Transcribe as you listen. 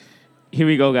Here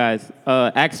we go, guys.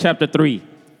 Acts chapter 3.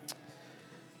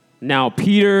 Now,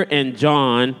 Peter and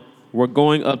John were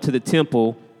going up to the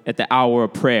temple at the hour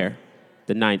of prayer,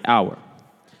 the ninth hour.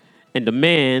 And a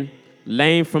man,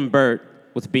 lame from birth,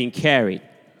 was being carried,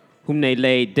 whom they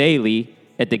laid daily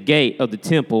at the gate of the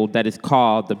temple that is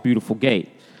called the Beautiful Gate,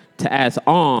 to ask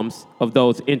alms of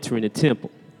those entering the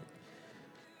temple.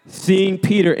 Seeing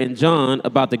Peter and John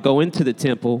about to go into the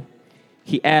temple,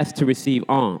 he asked to receive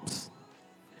alms.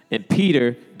 And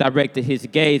Peter directed his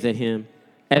gaze at him,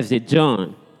 as did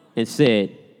John, and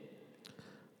said,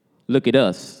 "Look at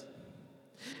us."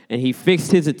 And he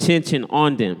fixed his attention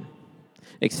on them,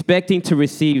 expecting to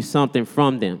receive something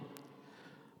from them.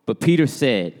 But Peter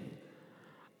said,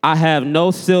 "I have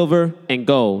no silver and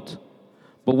gold,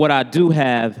 but what I do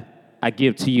have, I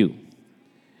give to you.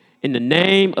 In the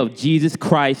name of Jesus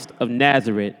Christ of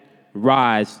Nazareth,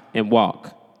 rise and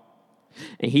walk."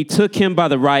 And he took him by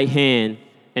the right hand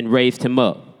and raised him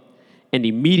up. And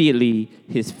immediately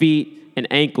his feet and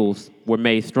ankles were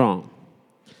made strong.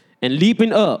 And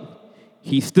leaping up,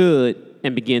 he stood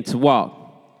and began to walk,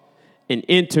 and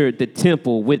entered the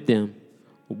temple with them,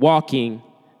 walking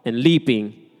and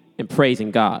leaping and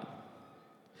praising God.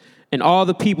 And all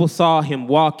the people saw him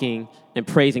walking and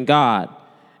praising God,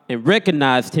 and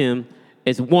recognized him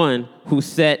as one who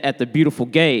sat at the beautiful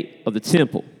gate of the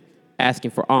temple,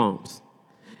 asking for alms.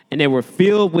 And they were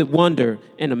filled with wonder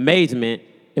and amazement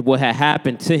at what had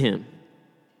happened to him.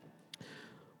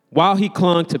 While he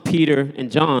clung to Peter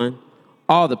and John,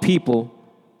 all the people,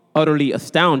 utterly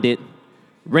astounded,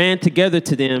 ran together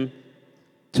to them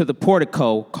to the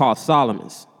portico called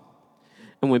Solomon's.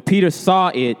 And when Peter saw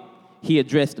it, he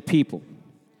addressed the people.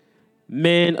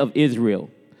 "Men of Israel,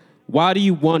 why do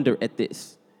you wonder at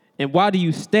this? And why do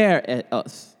you stare at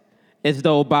us, as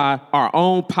though by our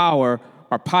own power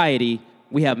or piety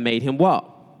we have made him walk?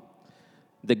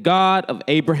 The God of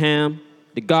Abraham,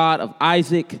 the God of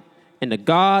Isaac, and the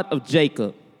God of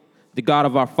Jacob, the God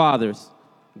of our fathers,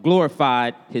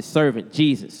 glorified his servant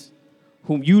Jesus,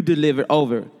 whom you delivered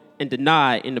over and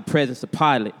denied in the presence of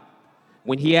Pilate,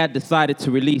 when he had decided to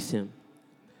release him.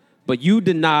 But you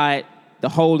denied the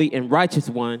holy and righteous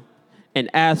one, and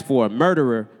asked for a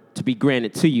murderer to be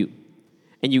granted to you.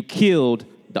 And you killed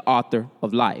the author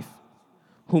of life,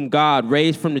 whom God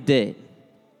raised from the dead.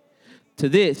 To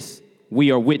this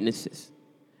we are witnesses.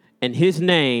 And his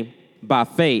name, by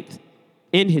faith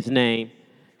in his name,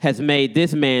 has made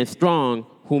this man strong,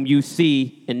 whom you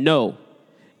see and know.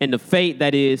 And the faith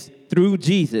that is through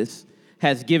Jesus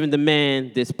has given the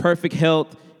man this perfect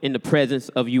health in the presence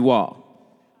of you all.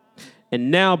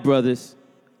 And now, brothers,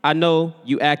 I know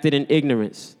you acted in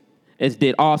ignorance, as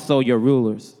did also your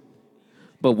rulers.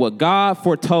 But what God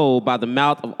foretold by the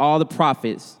mouth of all the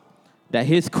prophets, that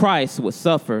his Christ would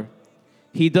suffer,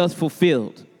 he thus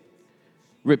fulfilled.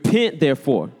 Repent,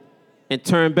 therefore, and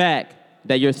turn back,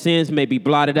 that your sins may be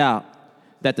blotted out,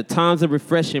 that the times of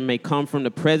refreshing may come from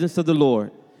the presence of the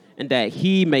Lord, and that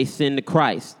he may send the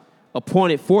Christ,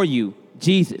 appointed for you,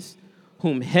 Jesus,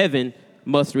 whom heaven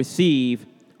must receive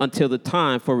until the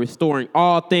time for restoring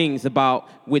all things about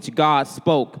which God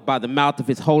spoke by the mouth of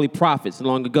his holy prophets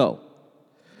long ago.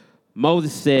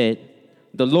 Moses said,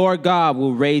 "The Lord God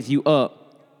will raise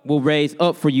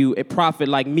up for you a prophet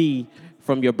like me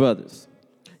from your brothers.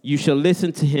 You shall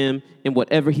listen to him in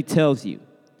whatever he tells you.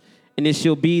 And it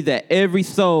shall be that every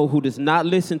soul who does not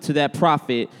listen to that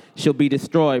prophet shall be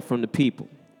destroyed from the people."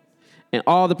 And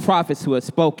all the prophets who have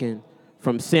spoken,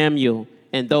 from Samuel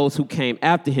and those who came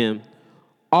after him,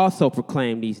 also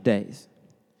proclaim these days.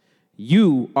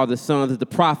 You are the sons of the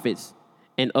prophets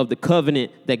and of the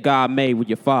covenant that God made with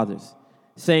your fathers,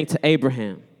 saying to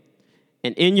Abraham,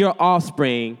 "And in your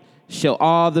offspring shall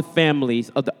all the families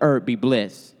of the earth be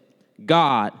blessed."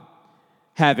 God,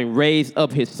 having raised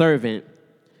up his servant,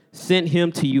 sent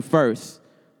him to you first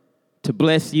to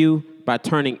bless you by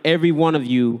turning every one of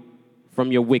you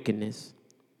from your wickedness.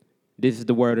 This is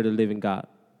the word of the living God.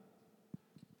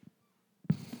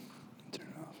 Turn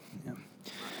it off. Yeah.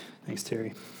 Thanks,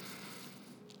 Terry.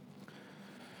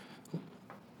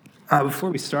 Before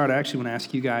we start, I actually want to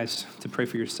ask you guys to pray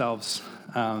for yourselves,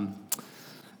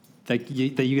 that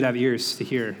you could have ears to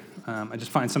hear. I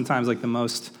just find sometimes like the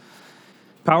most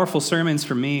powerful sermons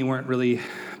for me weren't really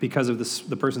because of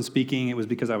the person speaking. It was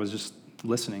because I was just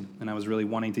listening, and I was really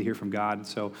wanting to hear from God.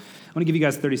 So I want to give you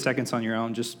guys 30 seconds on your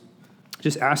own. Just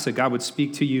ask that God would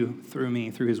speak to you through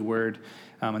me, through his word,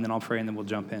 and then I'll pray, and then we'll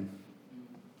jump in.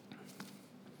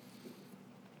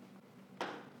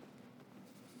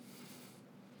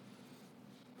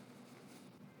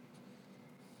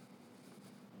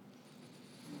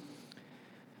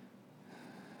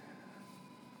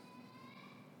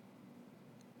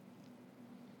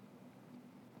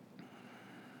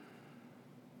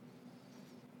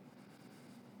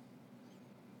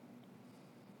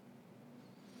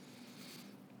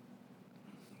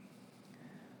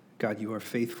 God, you are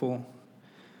faithful.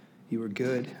 You are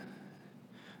good.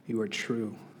 You are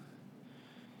true.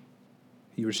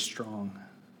 You are strong.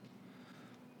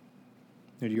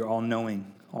 Lord, you're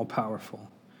all-knowing,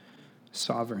 all-powerful,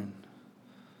 sovereign,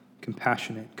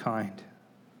 compassionate, kind.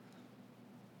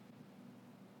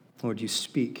 Lord, you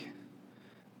speak.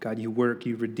 God, you work,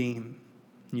 you redeem,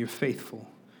 and you're faithful.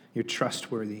 You're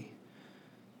trustworthy.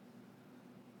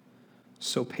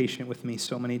 So patient with me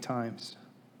so many times.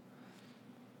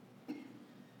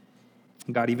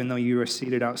 God, even though you are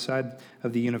seated outside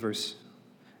of the universe,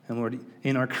 and Lord,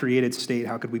 in our created state,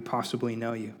 how could we possibly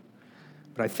know you?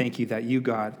 But I thank you that you,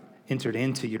 God, entered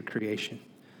into your creation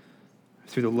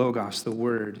through the Logos, the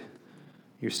Word,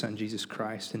 your Son, Jesus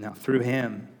Christ. And now through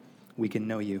him, we can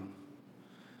know you.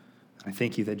 I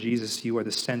thank you that, Jesus, you are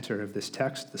the center of this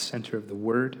text, the center of the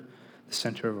Word, the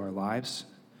center of our lives,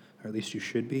 or at least you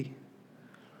should be.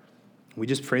 We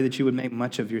just pray that you would make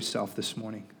much of yourself this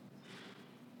morning.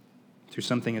 Through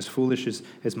something as foolish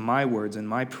as my words and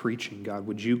my preaching, God,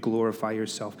 would you glorify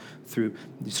yourself through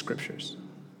the scriptures?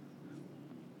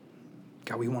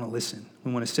 God, we want to listen.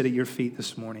 We want to sit at your feet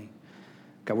this morning.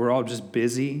 God, we're all just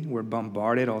busy. We're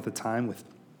bombarded all the time with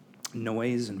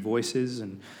noise and voices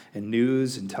and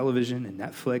news and television and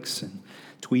Netflix and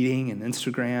tweeting and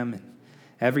Instagram and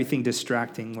everything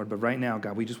distracting, Lord. But right now,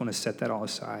 God, we just want to set that all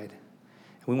aside.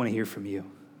 And we want to hear from you.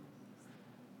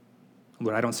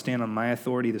 Lord, I don't stand on my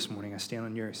authority this morning. I stand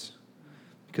on yours.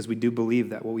 Because we do believe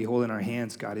that what we hold in our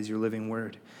hands, God, is your living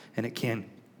word. And it can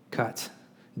cut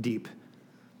deep.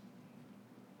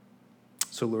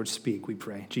 So, Lord, speak, we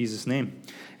pray. In Jesus' name,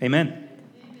 amen.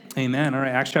 Amen. All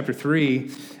right, Acts chapter 3.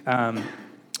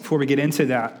 Before we get into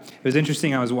that, it was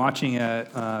interesting. I was watching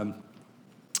a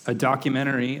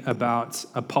documentary about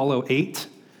Apollo 8.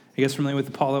 You guys familiar with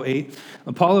Apollo 8?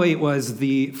 Apollo 8 was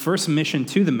the first mission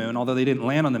to the moon, although they didn't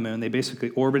land on the moon. They basically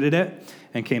orbited it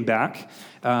and came back.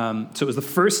 So it was the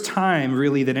first time,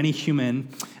 really, that any human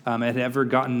had ever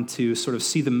gotten to sort of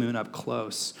see the moon up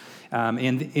close.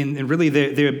 And really,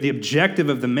 the objective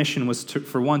of the mission was,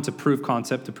 for one, to prove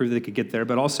concept, to prove that they could get there,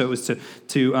 but also it was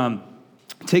to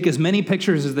take as many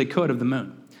pictures as they could of the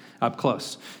moon up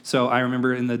close. So I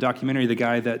remember in the documentary, the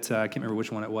guy that, I can't remember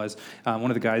which one it was, one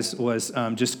of the guys was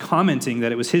just commenting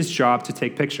that it was his job to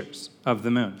take pictures of the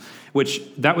moon, which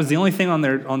that was the only thing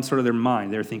on sort of their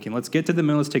mind. They were thinking, let's get to the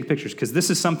moon, let's take pictures, because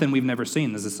this is something we've never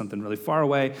seen. This is something really far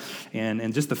away,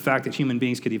 and just the fact that human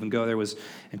beings could even go there was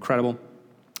incredible.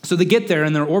 So they get there,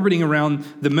 and they're orbiting around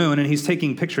the moon, and he's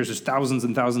taking pictures. There's thousands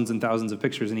and thousands and thousands of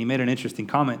pictures, and he made an interesting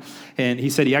comment, and he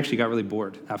said he actually got really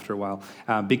bored after a while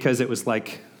because it was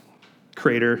like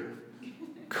crater,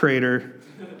 crater,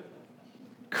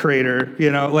 crater,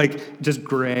 like just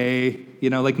gray,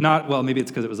 like not, well, maybe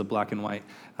it's because it was a black and white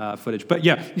footage. But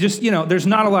yeah, just, there's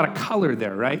not a lot of color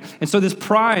there, right? And so this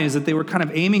prize that they were kind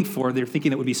of aiming for, they're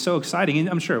thinking it would be so exciting, and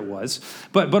I'm sure it was.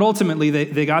 But ultimately,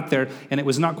 they got there, and it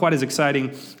was not quite as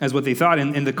exciting as what they thought.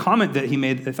 And the comment that he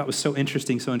made, I thought was so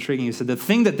interesting, so intriguing. He said the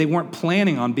thing that they weren't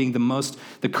planning on being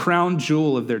the crown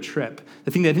jewel of their trip,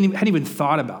 the thing they hadn't even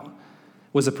thought about,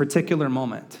 was a particular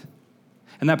moment.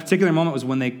 And that particular moment was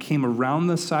when they came around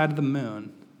the side of the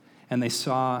moon and they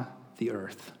saw the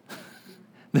earth.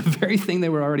 The very thing they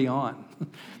were already on.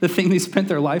 The thing they spent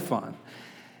their life on.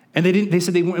 And they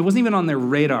said it wasn't even on their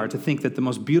radar to think that the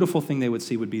most beautiful thing they would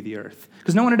see would be the earth.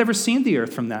 Because no one had ever seen the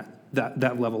earth from that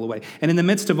level away. And in the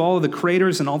midst of all of the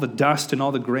craters and all the dust and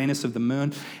all the grayness of the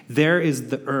moon, there is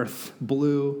the earth,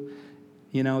 blue,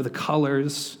 the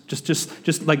colors,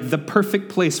 just like the perfect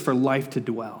place for life to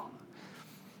dwell.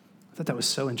 I thought that was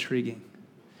so intriguing.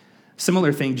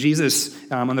 Similar thing, Jesus,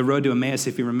 on the road to Emmaus,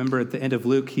 if you remember at the end of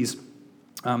Luke, he's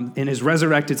in his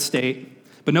resurrected state,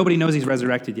 but nobody knows he's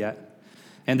resurrected yet.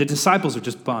 And the disciples are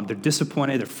just bummed. They're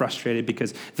disappointed. They're frustrated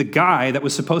because the guy that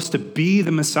was supposed to be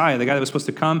the Messiah, the guy that was supposed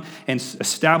to come and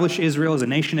establish Israel as a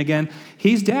nation again,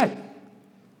 he's dead.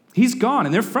 He's gone,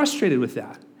 and they're frustrated with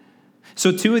that. So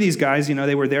two of these guys,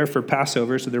 they were there for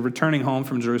Passover, so they're returning home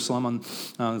from Jerusalem on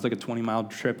it's like a 20-mile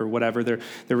trip or whatever. They're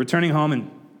returning home,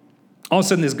 and all of a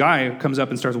sudden this guy comes up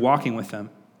and starts walking with them,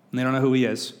 and they don't know who he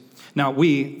is. Now,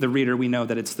 we, the reader, we know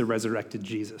that it's the resurrected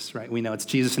Jesus, right? We know it's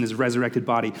Jesus in his resurrected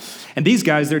body. And these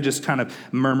guys, they're just kind of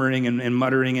murmuring and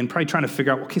muttering and probably trying to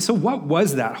figure out, okay, so what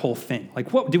was that whole thing?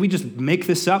 Like, what, did we just make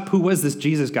this up? Who was this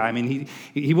Jesus guy? I mean,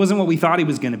 he wasn't what we thought he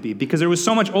was going to be, because there was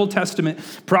so much Old Testament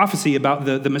prophecy about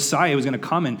the Messiah who was going to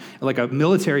come in like a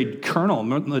military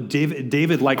colonel, a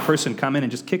David-like person, come in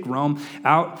and just kick Rome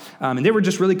out. And they were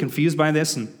just really confused by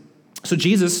this. And so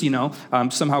Jesus,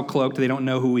 somehow cloaked, they don't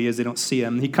know who he is, they don't see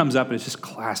him. He comes up and it's just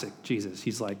classic Jesus.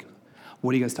 He's like,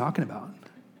 what are you guys talking about?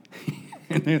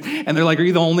 And they're like, are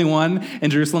you the only one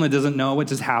in Jerusalem that doesn't know what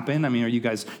just happened? I mean,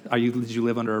 did you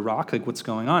live under a rock? Like, what's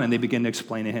going on? And they begin to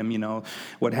explain to him,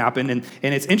 what happened. And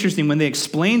it's interesting, when they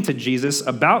explain to Jesus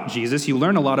about Jesus, you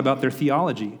learn a lot about their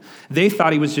theology. They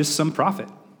thought he was just some prophet.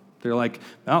 They're like,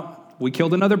 well, we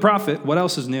killed another prophet. What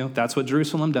else is new? That's what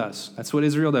Jerusalem does. That's what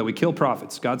Israel does. We kill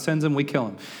prophets. God sends them, we kill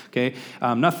them. Okay?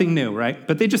 Nothing new, right?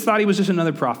 But they just thought he was just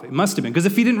another prophet. It must have been. Because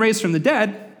if he didn't raise from the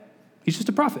dead, he's just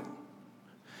a prophet.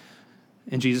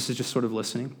 And Jesus is just sort of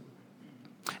listening.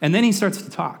 And then he starts to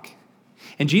talk.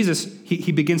 And Jesus,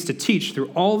 he begins to teach through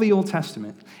all the Old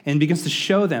Testament and begins to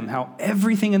show them how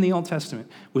everything in the Old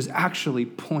Testament was actually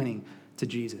pointing to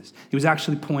Jesus. He was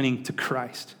actually pointing to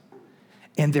Christ.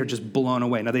 And they're just blown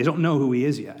away. Now, they don't know who he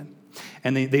is yet.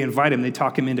 And they invite him. They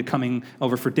talk him into coming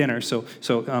over for dinner. So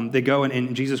they go,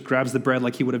 and Jesus grabs the bread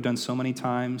like he would have done so many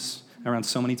times around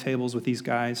so many tables with these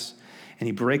guys. And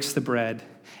he breaks the bread.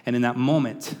 And in that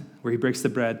moment where he breaks the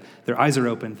bread, their eyes are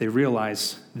open. They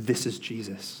realize this is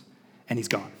Jesus. And he's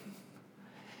gone.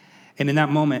 And in that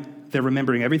moment, they're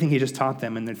remembering everything he just taught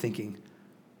them. And they're thinking,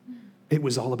 it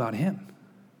was all about him.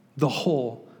 The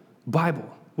whole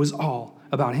Bible was all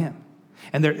about him.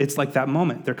 And it's like that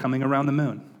moment. They're coming around the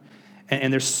moon.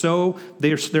 And their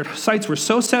sights were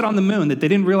so set on the moon that they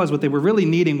didn't realize what they were really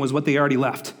needing was what they already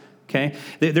left. Okay?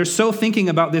 They're so thinking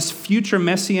about this future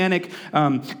messianic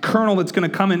kernel that's going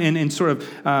to come in and sort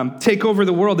of take over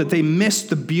the world that they missed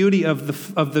the beauty of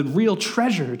the real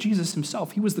treasure, Jesus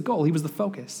himself. He was the goal. He was the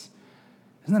focus.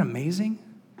 Isn't that amazing?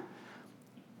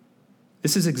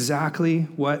 This is exactly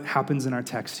what happens in our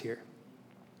text here.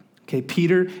 Okay,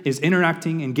 Peter is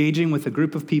interacting, engaging with a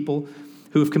group of people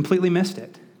who have completely missed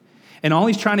it. And all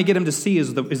he's trying to get them to see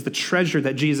is the treasure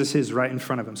that Jesus is right in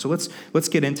front of him. So let's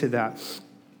get into that.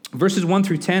 Verses 1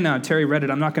 through 10, Terry read it.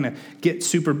 I'm not going to get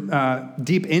super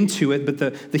deep into it, but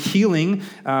the healing,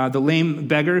 the lame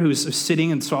beggar who's sitting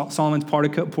in Solomon's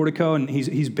portico and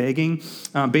he's begging,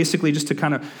 basically just to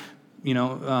kind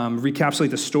of,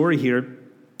 recapitulate the story here.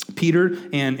 Peter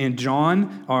and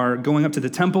John are going up to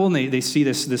the temple, and they see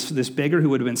this beggar who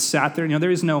would have been sat there.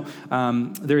 There is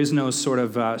no sort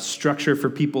of structure for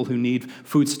people who need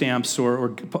food stamps or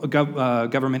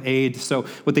government aid. So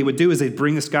what they would do is they'd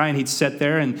bring this guy, and he'd sit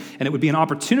there, and it would be an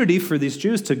opportunity for these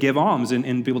Jews to give alms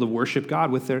and be able to worship God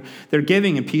with their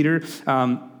giving. And Peter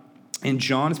and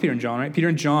John, it's Peter and John, right? Peter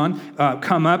and John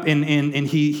come up, and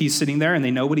he's sitting there, and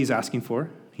they know what he's asking for.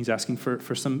 He's asking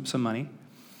for some money.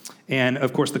 And,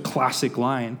 of course, the classic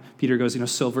line, Peter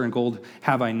goes, silver and gold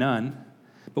have I none,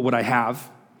 but what I have,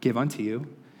 give unto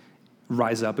you.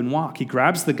 Rise up and walk. He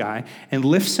grabs the guy and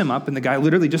lifts him up, and the guy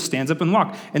literally just stands up and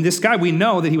walks. And this guy, we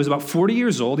know that he was about 40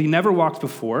 years old. He never walked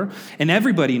before, and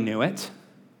everybody knew it.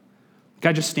 The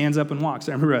guy just stands up and walks.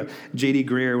 I remember J.D.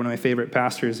 Greear, one of my favorite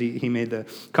pastors, he made the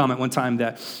comment one time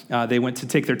that they went to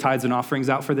take their tithes and offerings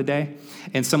out for the day,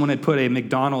 and someone had put a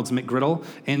McDonald's McGriddle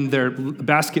in their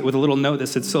basket with a little note that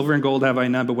said, silver and gold have I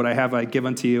none, but what I have I give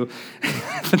unto you.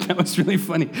 That was really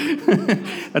funny.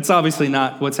 That's obviously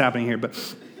not what's happening here, but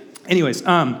anyways,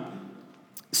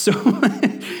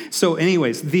 So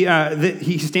anyways,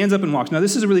 he stands up and walks. Now,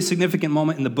 this is a really significant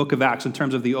moment in the book of Acts in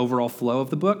terms of the overall flow of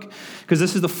the book, because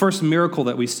this is the first miracle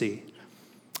that we see.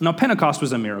 Now, Pentecost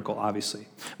was a miracle, obviously,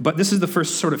 but this is the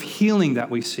first sort of healing that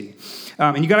we see.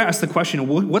 And you got to ask the question,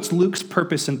 what's Luke's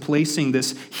purpose in placing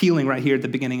this healing right here at the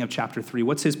beginning of chapter 3?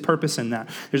 What's his purpose in that?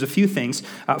 There's a few things.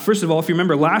 First of all, if you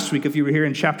remember last week, if you were here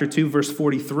in chapter 2, verse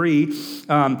 43,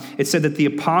 it said that the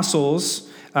apostles...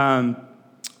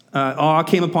 awe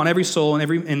came upon every soul,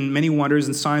 and many wonders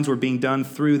and signs were being done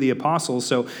through the apostles.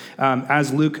 So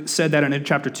as Luke said that in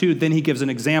chapter 2, then he gives an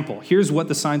example. Here's what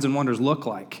the signs and wonders look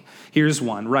like. Here's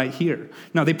one right here.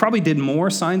 Now, they probably did more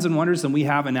signs and wonders than we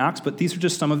have in Acts, but these are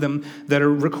just some of them that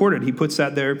are recorded. He puts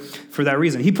that there for that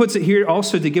reason. He puts it here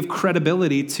also to give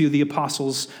credibility to the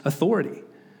apostles' authority,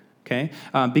 okay?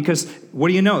 Because what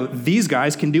do you know? These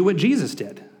guys can do what Jesus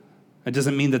did. It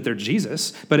doesn't mean that they're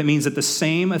Jesus, but it means that the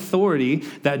same authority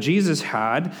that Jesus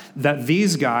had, that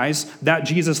these guys, that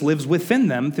Jesus lives within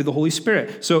them through the Holy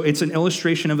Spirit. So it's an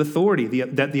illustration of authority,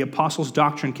 that the apostles'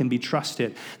 doctrine can be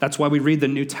trusted. That's why we read the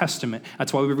New Testament.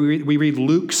 That's why we read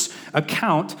Luke's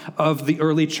account of the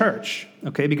early church,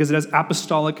 okay, because it has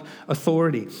apostolic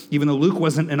authority. Even though Luke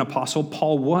wasn't an apostle,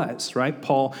 Paul was, right?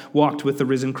 Paul walked with the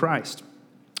risen Christ.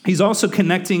 He's also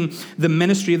connecting the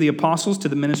ministry of the apostles to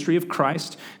the ministry of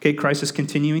Christ. Okay, Christ is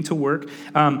continuing to work.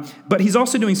 But he's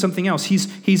also doing something else.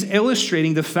 He's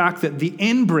illustrating the fact that the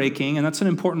inbreaking, and that's an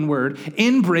important word,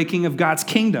 inbreaking of God's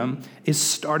kingdom is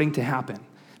starting to happen.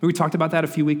 We talked about that a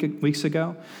few weeks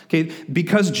ago. Okay,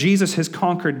 because Jesus has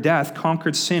conquered death,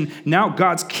 conquered sin, now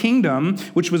God's kingdom,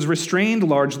 which was restrained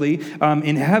largely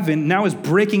in heaven, now is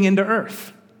breaking into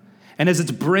earth. And as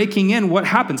it's breaking in, what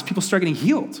happens? People start getting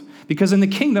healed. Because in the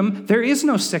kingdom, there is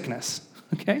no sickness.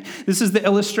 Okay? This is the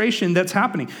illustration that's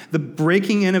happening. The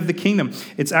breaking in of the kingdom.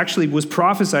 It's actually was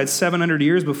prophesied 700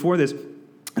 years before this.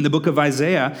 In the book of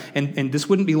Isaiah, and this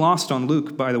wouldn't be lost on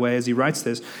Luke, by the way, as he writes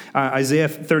this, Isaiah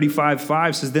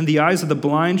 35:5 says, "Then the eyes of the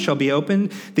blind shall be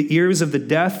opened, the ears of the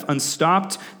deaf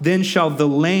unstopped, then shall the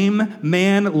lame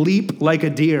man leap like a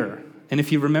deer." And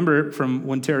if you remember from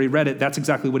when Terry read it, that's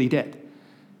exactly what he did.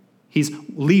 He's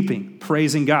leaping,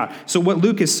 praising God. So what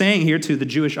Luke is saying here to the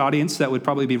Jewish audience that would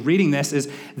probably be reading this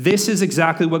is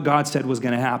exactly what God said was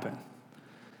going to happen.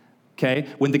 Okay,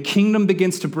 when the kingdom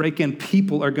begins to break in,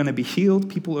 people are going to be healed.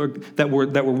 People that were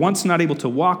once not able to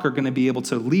walk are going to be able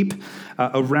to leap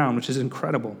around, which is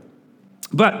incredible.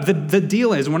 But the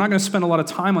deal is, we're not going to spend a lot of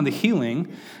time on the healing,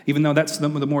 even though that's the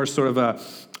more sort of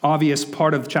obvious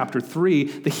part of chapter 3.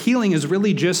 The healing is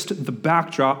really just the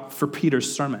backdrop for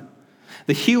Peter's sermon.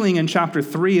 The healing in chapter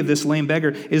 3 of this lame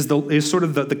beggar is sort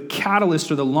of the catalyst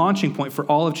or the launching point for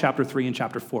all of chapter 3 and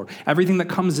chapter 4. Everything that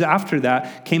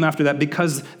came after that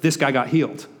because this guy got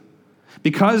healed.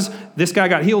 Because this guy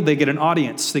got healed, they get an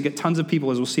audience. They get tons of people,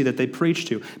 as we'll see, that they preach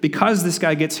to. Because this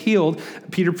guy gets healed,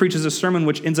 Peter preaches a sermon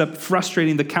which ends up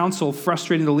frustrating the council,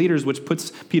 frustrating the leaders, which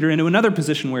puts Peter into another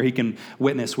position where he can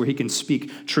witness, where he can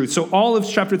speak truth. So all of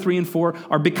chapter 3 and 4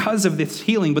 are because of this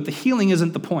healing, but the healing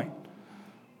isn't the point.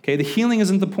 Okay, the healing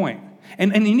isn't the point.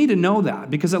 And you need to know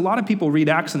that, because a lot of people read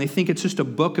Acts and they think it's just a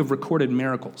book of recorded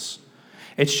miracles.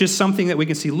 It's just something that we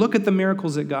can see. Look at the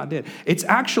miracles that God did. It's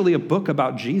actually a book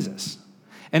about Jesus.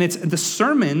 And it's the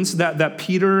sermons that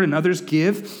Peter and others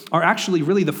give are actually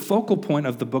really the focal point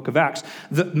of the book of Acts.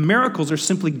 The miracles are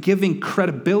simply giving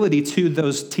credibility to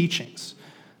those teachings.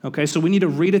 Okay, so we need to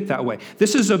read it that way.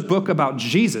 This is a book about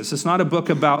Jesus. It's not a book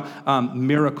about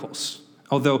miracles.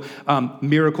 Although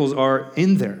miracles are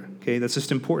in there, okay? That's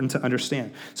just important to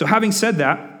understand. So having said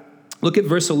that, look at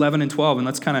verse 11 and 12, and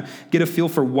let's kind of get a feel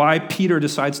for why Peter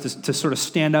decides to sort of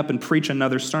stand up and preach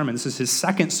another sermon. This is his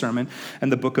second sermon in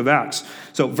the book of Acts.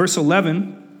 So verse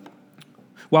 11,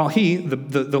 while he,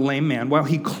 the lame man, while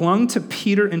he clung to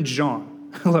Peter and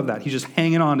John, I love that, he's just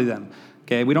hanging on to them,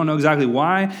 okay? We don't know exactly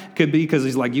why. It could be because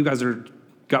he's like, you guys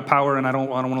got power and I don't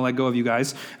want to let go of you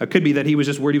guys. It could be that he was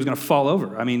just worried he was going to fall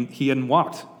over. I mean, he hadn't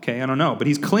walked, okay? I don't know. But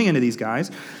he's clinging to these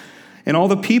guys. And all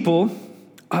the people,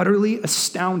 utterly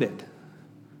astounded,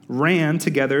 ran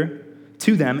together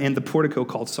to them in the portico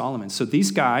called Solomon. So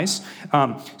these guys,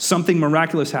 something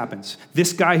miraculous happens.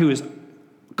 This guy who is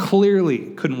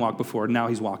clearly couldn't walk before, now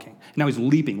he's walking. Now he's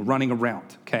leaping, running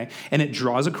around, okay? And it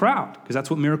draws a crowd, because that's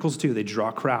what miracles do. They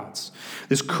draw crowds.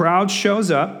 This crowd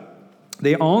shows up.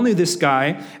 They all knew this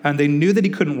guy, and they knew that he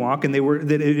couldn't walk, and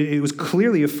it was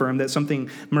clearly affirmed that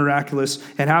something miraculous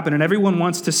had happened. And everyone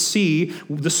wants to see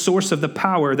the source of the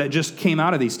power that just came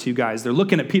out of these two guys. They're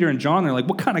looking at Peter and John, and they're like,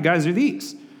 what kind of guys are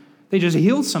these? They just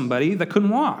healed somebody that couldn't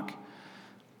walk.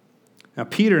 Now,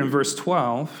 Peter in verse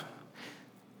 12,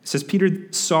 it says,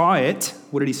 Peter saw it.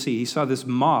 What did he see? He saw this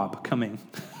mob coming,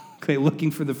 okay, looking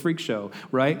for the freak show,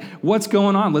 right? What's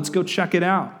going on? Let's go check it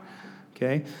out,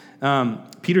 okay?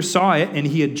 Peter saw it, and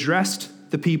he addressed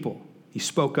the people. He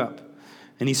spoke up,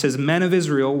 and he says, men of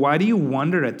Israel, why do you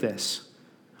wonder at this?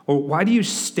 Or why do you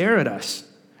stare at us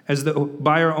as though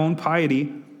by our own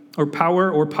piety or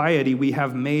power or piety we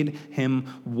have made him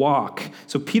walk?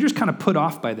 So Peter's kind of put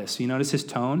off by this. You notice his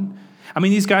tone? I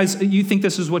mean, these guys, you think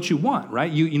this is what you want,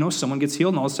 right? You know, someone gets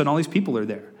healed, and all of a sudden all these people are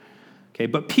there. Okay,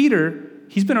 but Peter,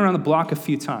 he's been around the block a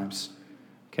few times.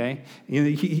 Okay, you know,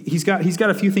 he's got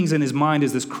a few things in his mind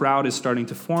as this crowd is starting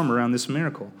to form around this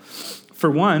miracle. For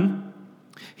one,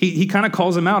 he kind of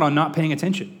calls them out on not paying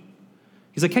attention.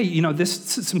 He's like, hey, you know,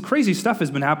 some crazy stuff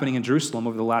has been happening in Jerusalem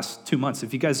over the last 2 months.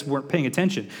 If you guys weren't paying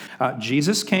attention,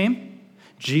 Jesus came.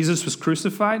 Jesus was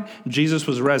crucified. Jesus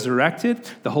was resurrected.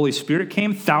 The Holy Spirit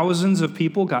came. Thousands of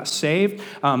people got saved.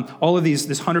 All of this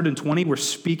 120 were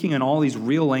speaking in all these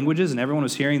real languages, and everyone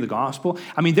was hearing the gospel.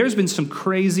 I mean, there's been some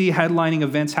crazy headlining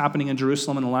events happening in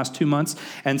Jerusalem in the last 2 months,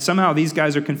 and somehow these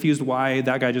guys are confused why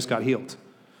that guy just got healed.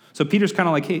 So Peter's kind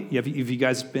of like, hey, have you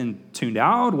guys been tuned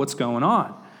out? What's going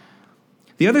on?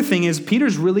 The other thing is,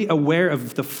 Peter's really aware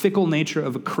of the fickle nature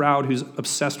of a crowd who's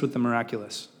obsessed with the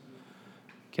miraculous.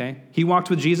 Okay? He walked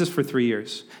with Jesus for 3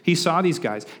 years. He saw these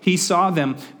guys. He saw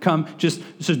them come just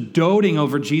doting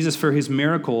over Jesus for his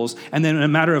miracles, and then in a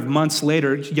matter of months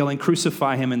later, yelling,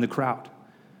 crucify him in the crowd.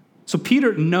 So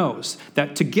Peter knows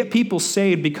that to get people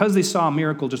saved because they saw a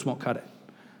miracle just won't cut it.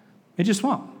 It just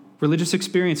won't. Religious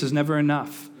experience is never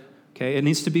enough. Okay, it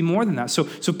needs to be more than that. So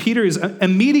Peter is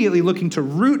immediately looking to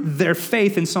root their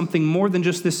faith in something more than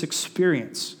just this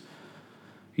experience.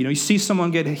 You see someone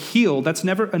get healed, that's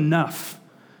never enough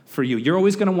for you. You're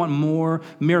always going to want more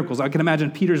miracles. I can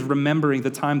imagine Peter's remembering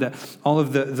the time that all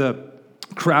of the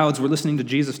crowds were listening to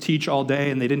Jesus teach all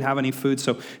day and they didn't have any food,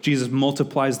 so Jesus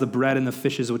multiplies the bread and the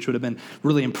fishes, which would have been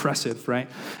really impressive, right?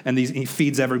 And he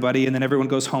feeds everybody, and then everyone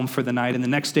goes home for the night, and the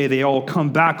next day they all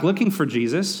come back looking for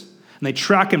Jesus, and they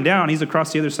track him down. He's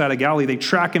across the other side of Galilee. They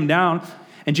track him down,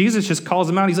 and Jesus just calls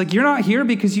him out. He's like, you're not here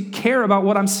because you care about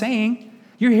what I'm saying.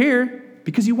 You're here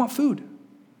because you want food.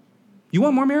 You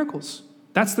want more miracles.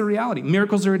 That's the reality.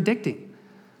 Miracles are addicting.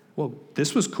 Well,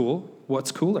 this was cool.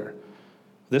 What's cooler?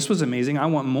 This was amazing. I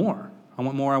want more. I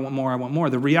want more, I want more, I want more.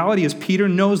 The reality is Peter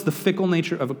knows the fickle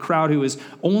nature of a crowd who is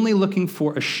only looking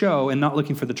for a show and not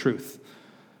looking for the truth.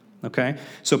 Okay?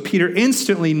 So Peter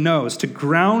instantly knows to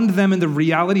ground them in the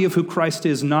reality of who Christ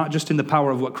is, not just in the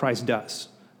power of what Christ does.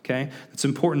 Okay? It's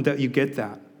important that you get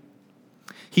that.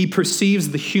 He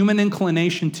perceives the human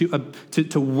inclination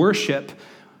to worship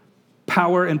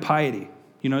power and piety.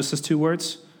 You notice those two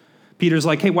words? Peter's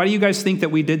like, hey, why do you guys think that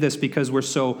we did this? Because we're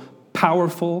so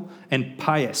powerful and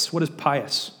pious. What is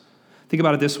pious? Think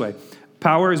about it this way.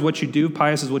 Power is what you do.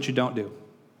 Pious is what you don't do.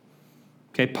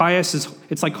 Okay, pious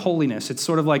it's like holiness. It's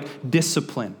sort of like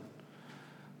discipline.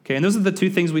 Okay, and those are the two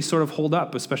things we sort of hold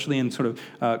up, especially in sort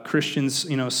of Christians,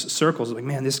 circles. Like,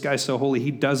 man, this guy's so holy. He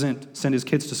doesn't send his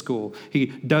kids to school. He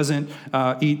doesn't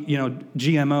eat,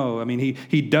 GMO. I mean,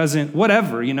 he doesn't,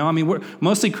 whatever, I mean,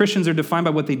 mostly Christians are defined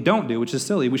by what they don't do, which is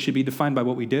silly. We should be defined by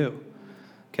what we do.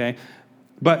 Okay,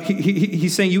 but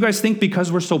he's saying, you guys think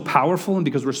because we're so powerful and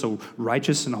because we're so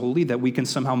righteous and holy that we can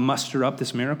somehow muster up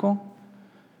this miracle?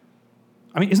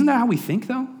 I mean, isn't that how we think,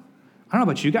 though? I don't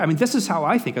know about you guys. I mean, this is how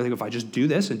I think. I think if I just do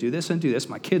this and do this and do this,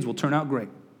 my kids will turn out great.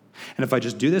 And if I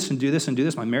just do this and do this and do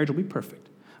this, my marriage will be perfect.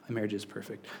 My marriage is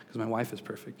perfect because my wife is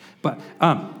perfect. But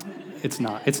it's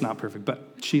not perfect,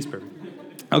 but she's perfect.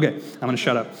 Okay, I'm going to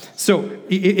shut up. So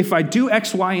if I do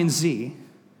X, Y, and Z,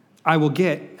 I will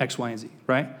get X, Y, and Z,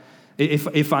 right?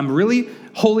 If I'm really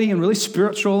holy and really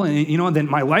spiritual and, then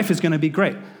my life is going to be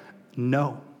great.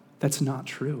 No, that's not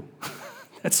true.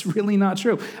 That's really not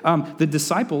true. The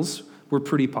disciples were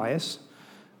pretty pious,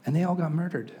 and they all got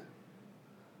murdered.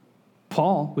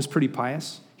 Paul was pretty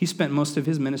pious. He spent most of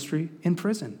his ministry in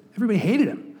prison. Everybody hated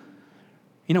him.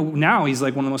 Now he's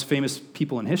like one of the most famous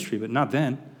people in history, but not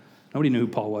then. Nobody knew who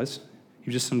Paul was. He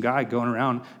was just some guy going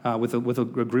around with a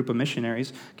group of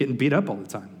missionaries getting beat up all the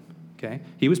time. Okay?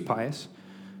 He was pious.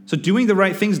 So doing the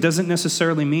right things doesn't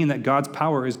necessarily mean that God's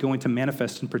power is going to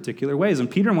manifest in particular ways. And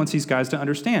Peter wants these guys to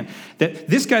understand that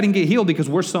this guy didn't get healed because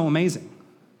we're so amazing.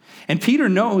 And Peter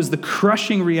knows the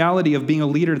crushing reality of being a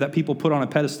leader that people put on a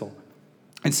pedestal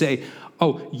and say,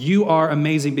 oh, you are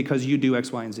amazing because you do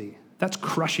X, Y, and Z. That's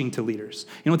crushing to leaders.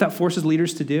 You know what that forces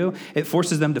leaders to do? It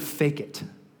forces them to fake it,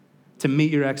 to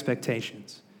meet your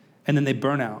expectations. And then they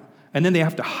burn out. And then they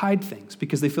have to hide things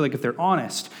because they feel like if they're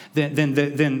honest, then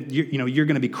you're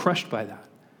going to be crushed by that.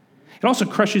 It also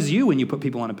crushes you when you put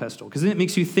people on a pedestal because then it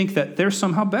makes you think that they're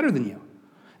somehow better than you.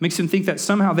 It makes them think that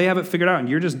somehow they have it figured out and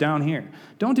you're just down here.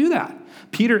 Don't do that.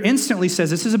 Peter instantly says,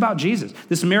 this is about Jesus.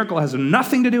 This miracle has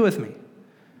nothing to do with me.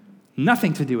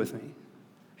 Nothing to do with me.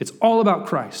 It's all about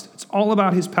Christ. It's all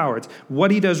about his power. It's what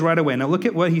he does right away. Now look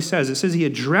at what he says. It says he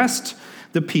addressed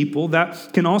the people.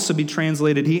 That can also be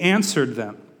translated, he answered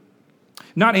them.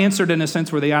 Not answered in a sense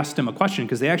where they asked him a question,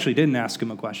 because they actually didn't ask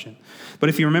him a question. But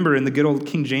if you remember in the good old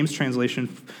King James translation,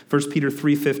 1 Peter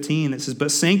 3:15, it says,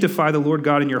 but sanctify the Lord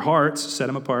God in your hearts, set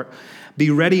him apart.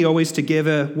 Be ready always to give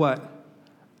a what?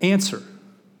 Answer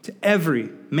to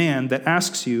every man that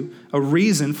asks you a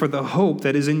reason for the hope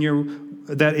that is in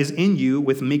you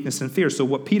with meekness and fear. So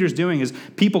what Peter's doing is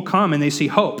people come and they see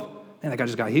hope. Man, that guy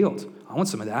just got healed. I want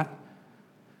some of that.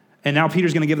 And now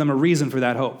Peter's going to give them a reason for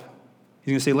that hope.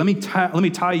 He's going to say, let me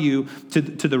tie you to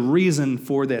the reason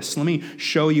for this. Let me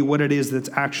show you what it is that's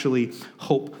actually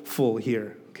hopeful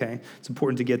here, okay? It's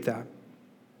important to get that.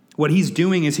 What he's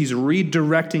doing is he's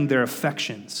redirecting their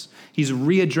affections. He's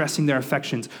readdressing their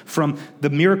affections from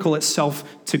the miracle itself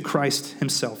to Christ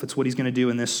himself. It's what he's going to do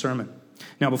in this sermon.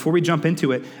 Now, before we jump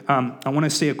into it, I want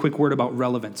to say a quick word about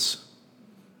relevance,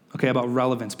 okay, about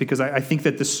relevance, because I think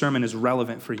that this sermon is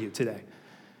relevant for you today.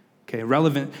 Okay,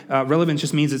 relevance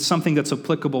just means it's something that's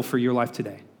applicable for your life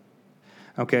today.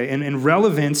 Okay, and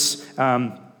relevance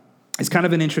is kind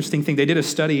of an interesting thing. They did a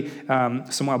study a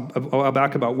while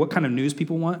back about what kind of news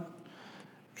people want,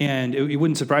 and it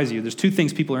wouldn't surprise you. There's two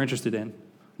things people are interested in: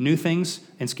 new things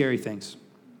and scary things.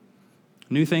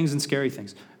 New things and scary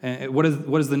things. And what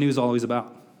is the news always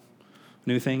about?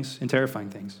 New things and terrifying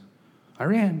things.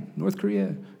 Iran, North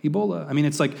Korea, Ebola. I mean,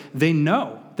 it's like they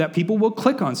know that people will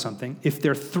click on something if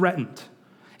they're threatened.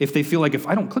 If they feel like, if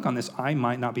I don't click on this, I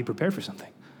might not be prepared for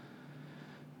something.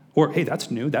 Or, hey,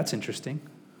 that's new, that's interesting.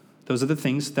 Those are the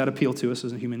things that appeal to us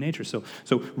as human nature. So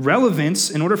relevance,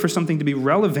 in order for something to be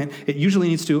relevant, it usually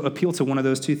needs to appeal to one of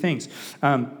those two things.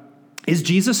 Is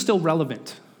Jesus still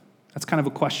relevant? That's kind of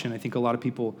a question I think a lot of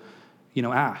people,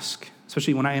 ask,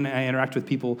 especially when I interact with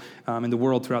people in the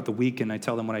world throughout the week and I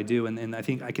tell them what I do. And I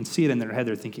think I can see it in their head.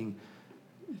 They're thinking,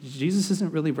 Jesus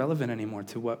isn't really relevant anymore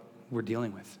to what we're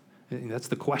dealing with. That's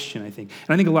the question, I think.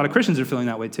 And I think a lot of Christians are feeling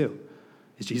that way too.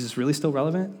 Is Jesus really still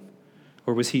relevant?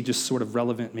 Or was he just sort of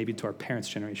relevant maybe to our parents'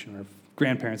 generation or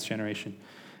grandparents' generation?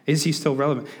 Is he still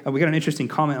relevant? We got an interesting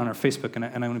comment on our Facebook, and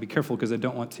I want to be careful because I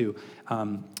don't want to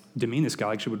demean this gal.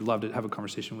 I actually would love to have a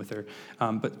conversation with her.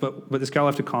 But this gal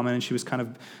left a comment, and she was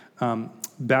kind of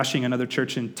bashing another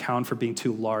church in town for being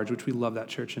too large, which we love that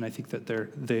church, and I think that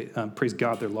they praise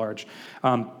God, they're large.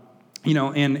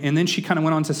 And then she kind of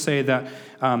went on to say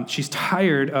that she's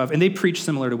tired of, and they preach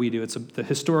similar to we do. It's the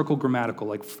historical grammatical,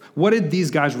 like what did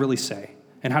these guys really say?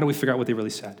 And how do we figure out what they really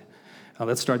said?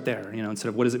 Let's start there, instead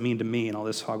of what does it mean to me and all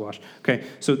this hogwash. Okay,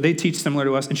 so they teach similar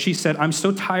to us. And she said, I'm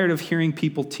so tired of hearing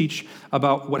people teach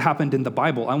about what happened in the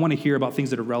Bible. I want to hear about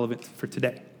things that are relevant for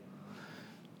today.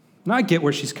 Now I get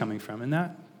where she's coming from in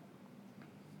that,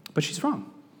 but she's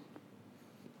wrong.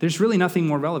 There's really nothing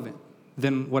more relevant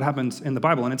than what happens in the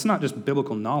Bible. And it's not just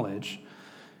biblical knowledge,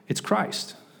 it's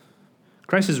Christ.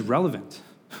 Christ is relevant.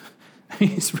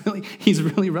 He's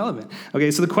really relevant. Okay,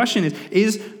 so the question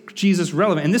is Jesus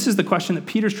relevant? And this is the question that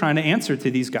Peter's trying to answer to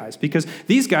these guys, because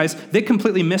these guys, they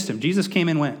completely missed him. Jesus came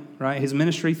and went, right? His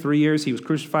ministry, 3 years, he was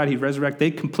crucified, he resurrected. They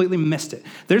completely missed it.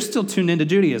 They're still tuned into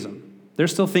Judaism. They're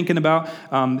still thinking about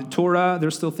Torah.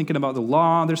 They're still thinking about the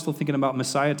law. They're still thinking about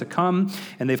Messiah to come.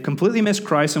 And they've completely missed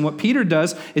Christ. And what Peter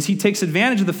does is he takes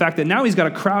advantage of the fact that now he's got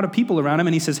a crowd of people around him,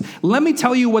 and he says, let me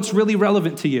tell you what's really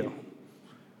relevant to you.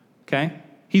 Okay?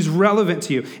 He's relevant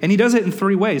to you. And he does it in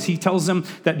 3 ways. He tells them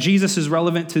that Jesus is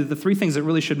relevant to the 3 things that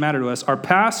really should matter to us: our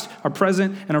past, our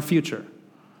present, and our future.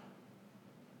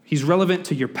 He's relevant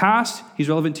to your past. He's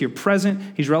relevant to your present.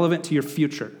 He's relevant to your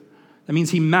future. That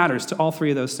means he matters to all 3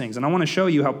 of those things. And I want to show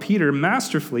you how Peter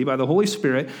masterfully, by the Holy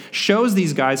Spirit, shows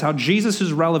these guys how Jesus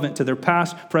is relevant to their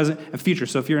past, present, and future.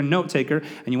 So if you're a note taker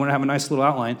and you want to have a nice little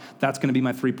outline, that's going to be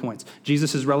my 3 points.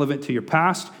 Jesus is relevant to your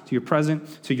past, to your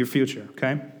present, to your future,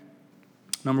 okay?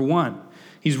 Number 1,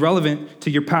 he's relevant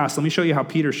to your past. Let me show you how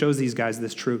Peter shows these guys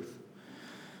this truth.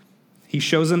 He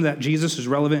shows them that Jesus is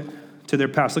relevant to their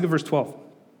past. Look at verse 12.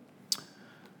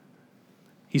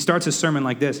 He starts his sermon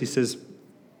like this. He says,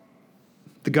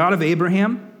 the God of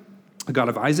Abraham, the God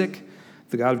of Isaac,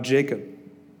 the God of Jacob,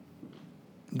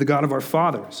 the God of our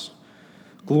fathers,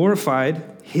 glorified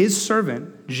his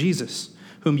servant, Jesus,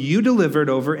 whom you delivered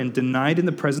over and denied in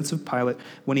the presence of Pilate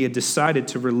when he had decided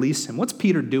to release him. What's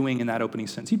Peter doing in that opening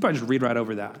sentence? He'd probably just read right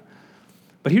over that.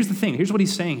 But here's the thing. Here's what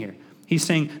he's saying here. He's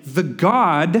saying, the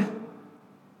God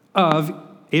of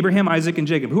Abraham, Isaac, and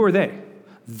Jacob. Who are they?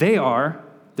 They are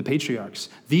the patriarchs.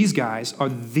 These guys are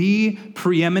the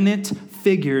preeminent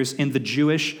figures in the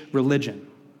Jewish religion.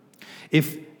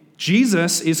 If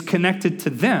Jesus is connected to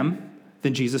them,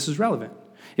 then Jesus is relevant.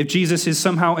 If Jesus is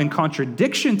somehow in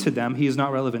contradiction to them, he is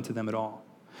not relevant to them at all.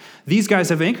 These guys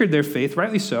have anchored their faith,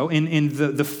 rightly so, in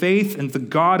the faith and the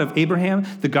God of Abraham,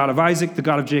 the God of Isaac, the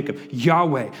God of Jacob,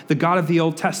 Yahweh, the God of the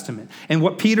Old Testament. And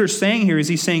what Peter's saying here is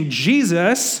he's saying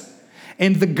Jesus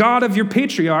and the God of your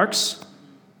patriarchs,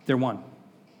 they're one.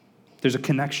 There's a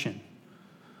connection.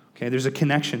 Okay, there's a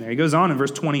connection there. He goes on in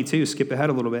verse 22, skip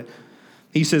ahead a little bit.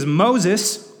 He says,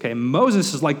 Moses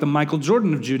is like the Michael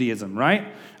Jordan of Judaism, right?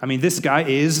 I mean, this guy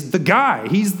is the guy.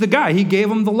 He's the guy. He gave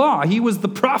them the law. He was the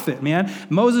prophet, man.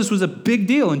 Moses was a big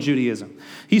deal in Judaism.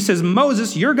 He says,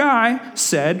 Moses, your guy,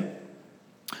 said,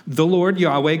 the Lord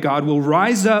Yahweh, God, will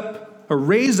raise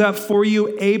up for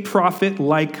you a prophet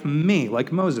like me,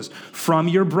 like Moses, from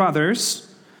your brothers,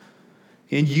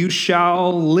 and you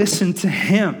shall listen to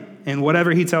him in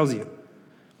whatever he tells you.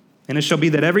 And it shall be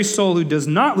that every soul who does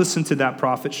not listen to that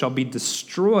prophet shall be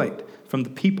destroyed from the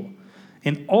people.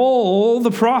 And all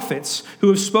the prophets who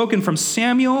have spoken from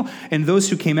Samuel and those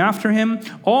who came after him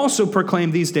also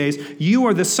proclaim these days, you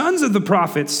are the sons of the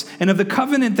prophets and of the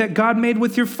covenant that God made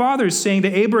with your fathers, saying to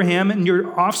Abraham, and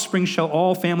your offspring shall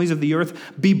all families of the earth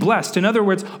be blessed. In other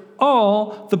words,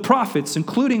 all the prophets,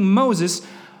 including Moses,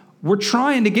 were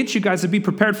trying to get you guys to be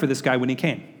prepared for this guy when he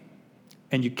came.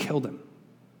 And you killed him.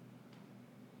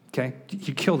 Okay?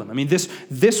 You killed him. I mean,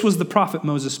 this was the prophet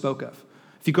Moses spoke of.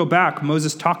 If you go back,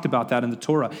 Moses talked about that in the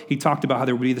Torah. He talked about how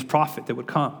there would be this prophet that would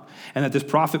come, and that this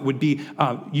prophet would be,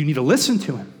 you need to listen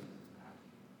to him.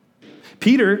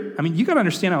 Peter, I mean, you got to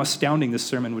understand how astounding this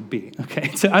sermon would be, okay?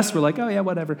 To us, we're like, oh yeah,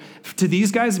 whatever. To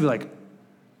these guys, it'd be like,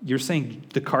 you're saying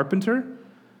the carpenter,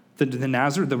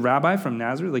 the rabbi from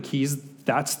Nazareth, like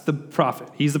that's the prophet.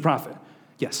 He's the prophet.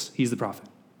 Yes, he's the prophet.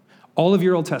 All of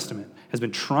your Old Testament has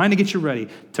been trying to get you ready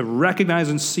to recognize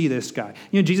and see this guy.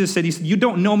 You know, Jesus said, you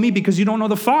don't know me because you don't know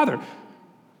the Father.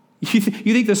 You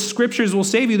think the scriptures will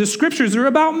save you. The scriptures are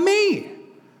about me.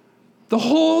 The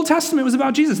whole Old Testament was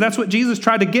about Jesus. That's what Jesus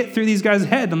tried to get through these guys'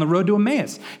 head on the road to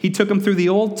Emmaus. He took them through the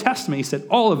Old Testament. He said,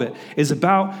 all of it is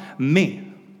about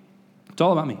me. It's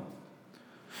all about me.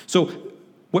 So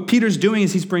what Peter's doing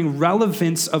is he's bringing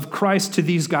relevance of Christ to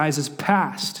these guys'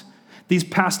 past. These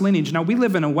past lineage. Now, we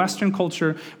live in a Western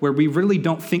culture where we really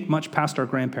don't think much past our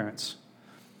grandparents.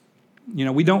 You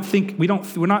know,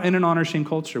 we're not in an honor shame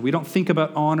culture. We don't think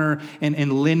about honor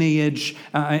and lineage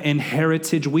and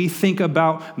heritage. We think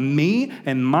about me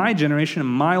and my generation and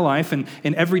my life, and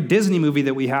every Disney movie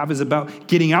that we have is about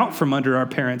getting out from under our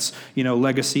parents',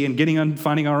 legacy and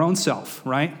finding our own self,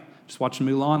 right? Just watching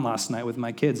Mulan last night with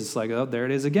my kids. It's like, oh, there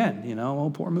it is again. Oh,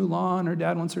 poor Mulan. Her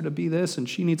dad wants her to be this, and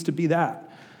she needs to be that.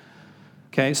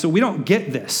 Okay, so we don't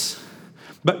get this.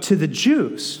 But to the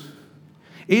Jews,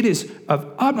 it is of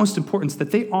utmost importance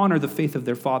that they honor the faith of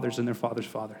their fathers and their fathers'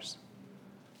 fathers,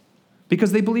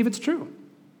 because they believe it's true.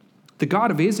 The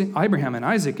God of Abraham and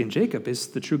Isaac and Jacob is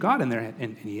the true God,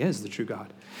 and he is the true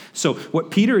God. So what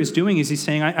Peter is doing is he's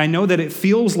saying, I know that it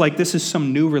feels like this is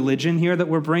some new religion here that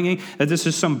we're bringing, that this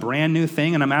is some brand new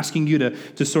thing, and I'm asking you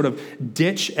to sort of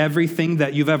ditch everything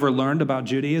that you've ever learned about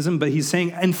Judaism. But he's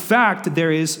saying, in fact,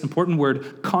 there is, important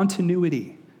word,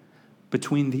 continuity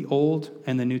between the Old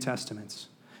and the New Testaments.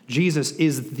 Jesus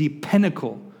is the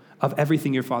pinnacle of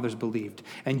everything your fathers believed.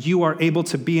 And you are able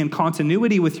to be in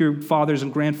continuity with your fathers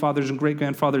and grandfathers and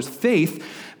great-grandfathers' faith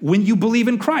when you believe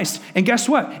in Christ. And guess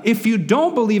what? If you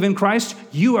don't believe in Christ,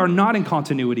 you are not in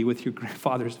continuity with your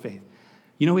grandfather's faith.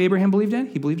 You know who Abraham believed in?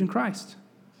 He believed in Christ.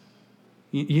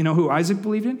 You know who Isaac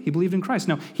believed in? He believed in Christ.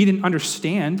 Now, he didn't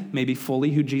understand maybe fully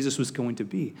who Jesus was going to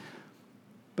be.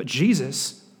 But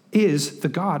Jesus is the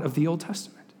God of the Old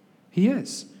Testament. He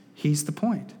is. He's the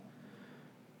point.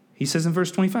 He says in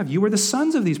verse 25, you are the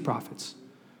sons of these prophets.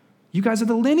 You guys are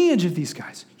the lineage of these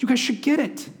guys. You guys should get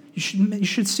it. You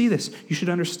should see this. You should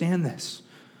understand this.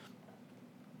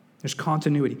 There's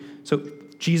continuity. So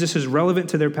Jesus is relevant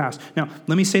to their past. Now,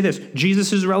 let me say this.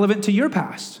 Jesus is relevant to your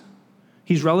past.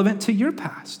 He's relevant to your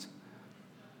past.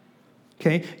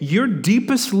 Okay? Your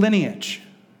deepest lineage.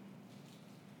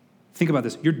 Think about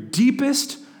this. Your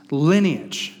deepest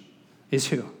lineage is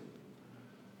who?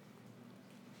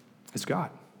 It's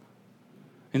God.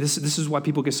 And this is why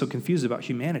people get so confused about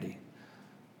humanity.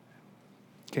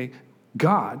 Okay?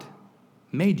 God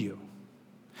made you.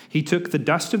 He took the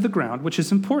dust of the ground, which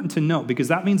is important to note because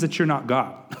that means that you're not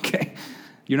God. Okay?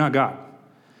 You're not God.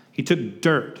 He took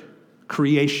dirt,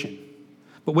 creation.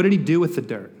 But what did he do with the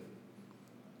dirt?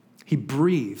 He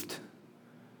breathed.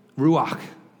 Ruach,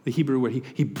 the Hebrew word,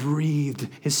 he breathed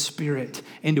his spirit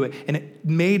into it, and it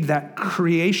made that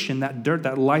creation, that dirt,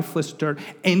 that lifeless dirt,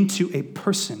 into a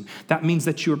person. That means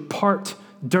that you're part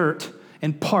dirt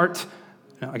and part,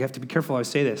 I have to be careful how I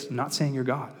say this, I'm not saying you're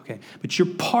God, okay? But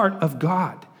you're part of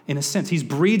God, in a sense. He's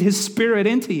breathed his spirit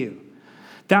into you.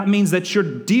 That means that your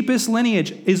deepest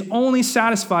lineage is only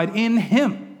satisfied in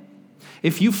him.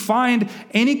 If you find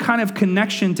any kind of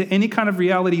connection to any kind of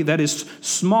reality that is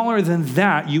smaller than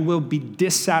that, you will be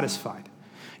dissatisfied.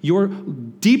 Your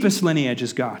deepest lineage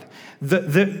is God.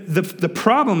 The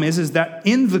problem is that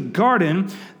in the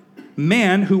garden,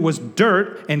 man who was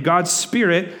dirt and God's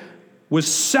spirit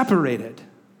was separated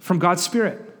from God's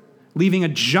spirit, leaving a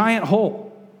giant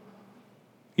hole.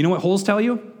 You know what holes tell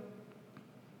you?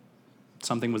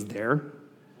 Something was there.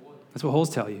 That's what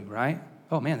holes tell you, right?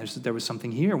 Oh man, there was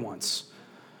something here once.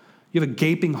 You have a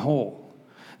gaping hole.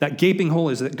 That gaping hole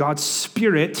is that God's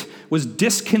spirit was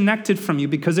disconnected from you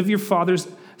because of your father's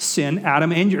sin,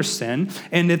 Adam and your sin,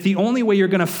 and that the only way you're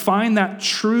going to find that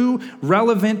true,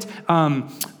 relevant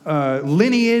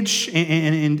lineage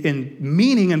and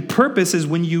meaning and purpose is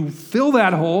when you fill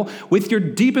that hole with your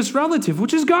deepest relative,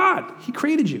 which is God. He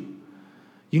created you.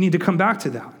 You need to come back to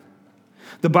that.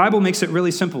 The Bible makes it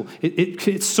really simple.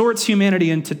 It sorts humanity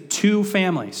into two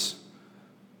families.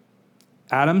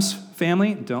 Adam's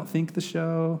family, don't think the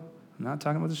show. I'm not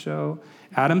talking about the show.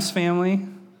 Adam's family,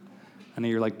 I know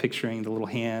you're like picturing the little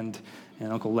hand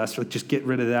and Uncle Lester, just get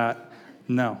rid of that.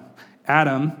 No.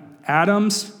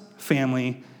 Adam's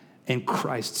family and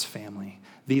Christ's family.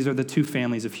 These are the two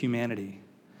families of humanity.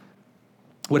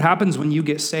 What happens when you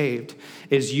get saved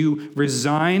is you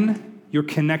resign your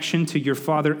connection to your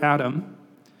father Adam,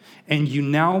 and you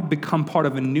now become part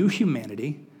of a new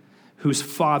humanity whose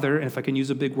father, and if I can use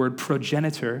a big word,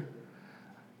 progenitor,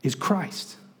 is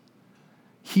Christ.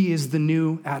 He is the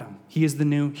new Adam. He is the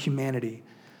new humanity.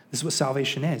 This is what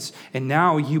salvation is. And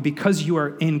now because you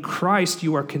are in Christ,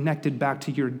 you are connected back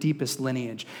to your deepest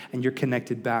lineage, and you're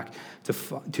connected back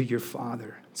to your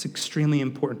Father. It's extremely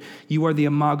important. You are the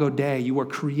Imago Dei. You are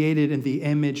created in the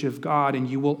image of God, and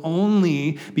you will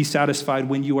only be satisfied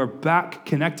when you are back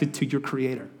connected to your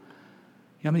Creator.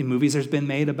 You know how many movies there's been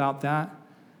made about that?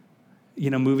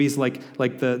 Movies like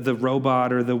the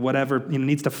robot or the whatever,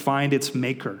 needs to find its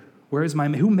maker.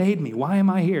 Who made me? Why am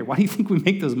I here? Why do you think we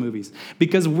make those movies?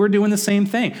 Because we're doing the same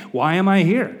thing. Why am I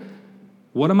here?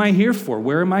 What am I here for?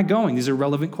 Where am I going? These are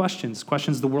relevant questions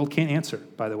the world can't answer,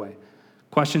 by the way.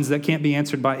 Questions that can't be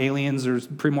answered by aliens or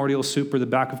primordial soup or the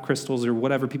back of crystals or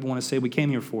whatever people want to say we came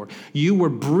here for. You were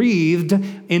breathed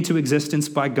into existence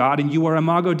by God, and you are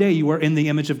Imago Dei. You are in the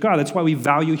image of God. That's why we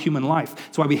value human life.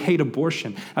 That's why we hate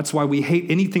abortion. That's why we hate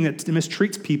anything that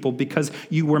mistreats people, because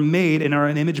you were made and are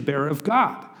an image bearer of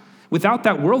God. Without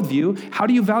that worldview, how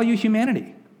do you value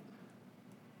humanity?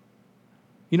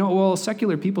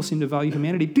 Secular people seem to value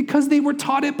humanity because they were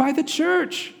taught it by the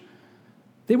church.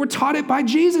 They were taught it by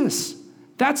Jesus.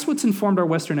 That's what's informed our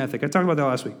Western ethic. I talked about that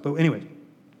last week. But anyway,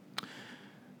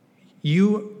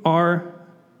 you are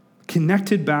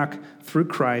connected back through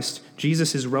Christ.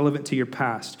 Jesus is relevant to your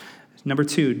past. Number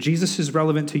 2, Jesus is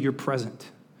relevant to your present.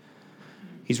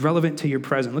 He's relevant to your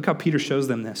present. Look how Peter shows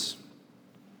them this.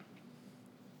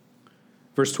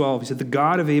 Verse 12, he said, the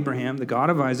God of Abraham, the God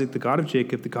of Isaac, the God of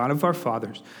Jacob, the God of our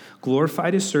fathers,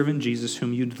 glorified his servant Jesus,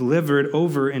 whom you delivered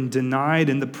over and denied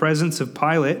in the presence of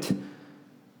Pilate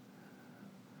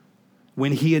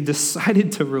when he had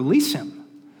decided to release him.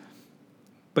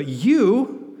 But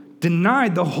you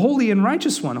denied the holy and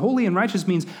righteous one. Holy and righteous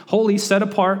means holy, set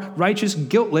apart, righteous,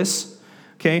 guiltless.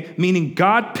 Okay, meaning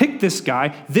God picked this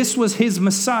guy. This was his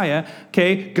Messiah.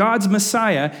 Okay, God's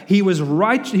Messiah. He was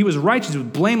righteous. He was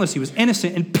blameless. He was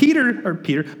innocent. And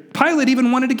Pilate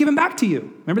even wanted to give him back to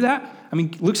you. Remember that?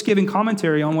 Luke's giving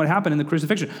commentary on what happened in the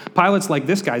crucifixion. Pilate's like,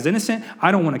 this guy's innocent.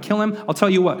 I don't want to kill him. I'll tell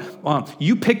you what.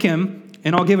 You pick him,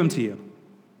 and I'll give him to you.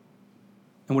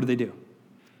 And what did they do?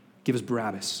 Give us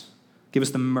Barabbas. Give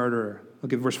us the murderer.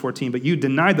 Look at verse 14. But you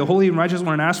denied the holy and righteous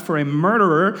one and asked for a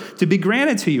murderer to be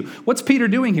granted to you. What's Peter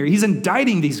doing here? He's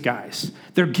indicting these guys.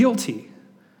 They're guilty.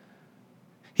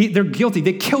 They're guilty.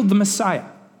 They killed the Messiah.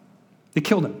 They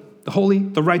killed him. The holy,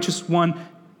 the righteous one,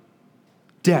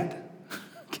 dead.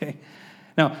 Okay.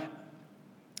 Now,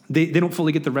 they don't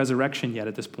fully get the resurrection yet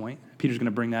at this point. Peter's going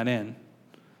to bring that in.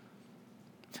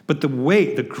 But the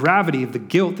weight, the gravity of the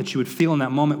guilt that you would feel in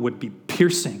that moment would be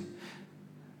piercing.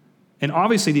 And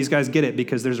obviously these guys get it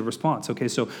because there's a response. Okay,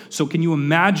 so can you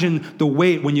imagine the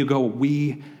weight when you go,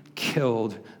 we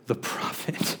killed the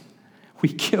prophet. We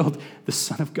killed the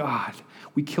Son of God.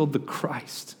 We killed the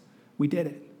Christ. We did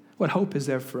it. What hope is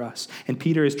there for us? And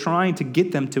Peter is trying to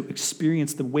get them to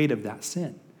experience the weight of that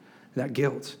sin, that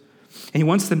guilt. And he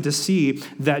wants them to see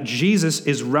that Jesus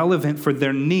is relevant for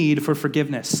their need for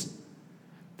forgiveness,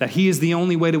 that he is the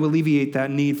only way to alleviate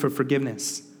that need for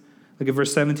forgiveness. Look at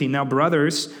verse 17. Now,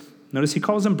 brothers, notice he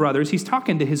calls them brothers. He's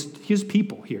talking to his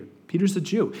people here. Peter's a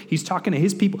Jew. He's talking to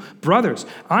his people. Brothers,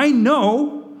 I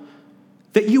know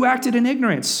that you acted in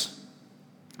ignorance.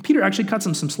 Peter actually cuts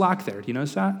him some slack there. Do you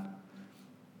notice that?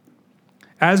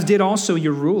 As did also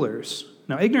your rulers.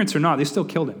 Now, ignorance or not, they still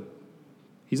killed him.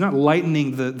 He's not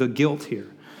lightening the guilt here.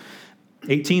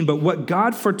 18, but what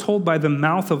God foretold by the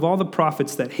mouth of all the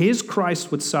prophets that his Christ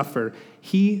would suffer,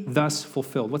 he thus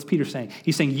fulfilled. What's Peter saying?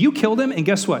 He's saying, you killed him, and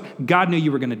guess what? God knew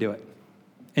you were going to do it.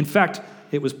 In fact,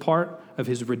 it was part of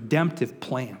his redemptive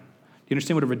plan. Do you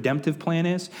understand what a redemptive plan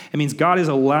is? It means God is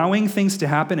allowing things to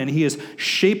happen, and he is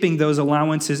shaping those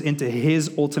allowances into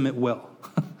his ultimate will.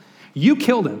 You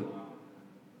killed him,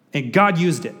 and God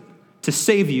used it to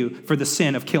save you for the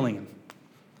sin of killing him.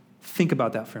 Think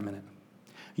about that for a minute.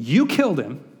 You killed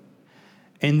him,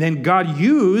 and then God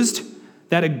used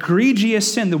that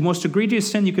egregious sin, the most egregious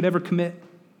sin you could ever commit,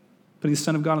 putting the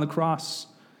Son of God on the cross.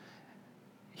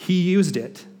 He used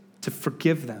it to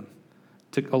forgive them,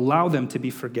 to allow them to be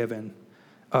forgiven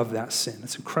of that sin.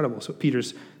 That's incredible. That's what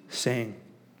Peter's saying.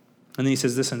 And then he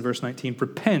says this in verse 19,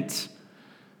 repent.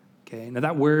 Okay, now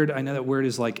that word, I know that word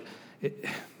is like,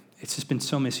 it's just been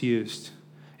so misused.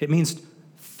 It means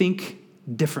think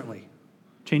differently.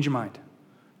 Change your mind.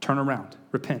 Turn around.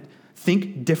 Repent.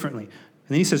 Think differently. And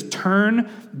then he says, turn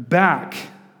back,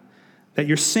 that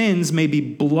your sins may be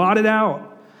blotted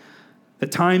out,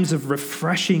 that times of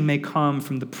refreshing may come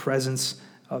from the presence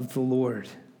of the Lord.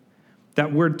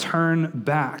 That word turn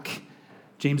back,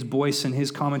 James Boyce in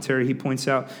his commentary, he points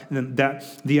out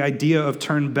that the idea of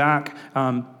turn back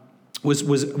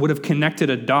would have connected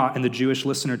a dot in the Jewish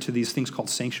listener to these things called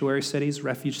sanctuary cities,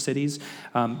 refuge cities.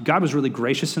 God was really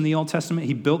gracious in the Old Testament.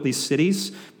 He built these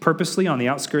cities purposely on the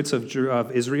outskirts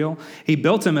of Israel. He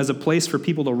built them as a place for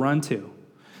people to run to.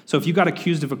 So if you got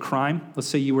accused of a crime, let's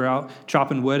say you were out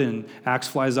chopping wood and axe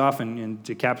flies off and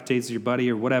decapitates your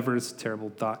buddy or whatever, it's a terrible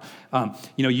thought.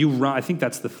 You run. I think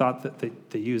that's the thought that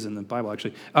they use in the Bible,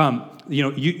 actually.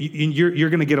 You're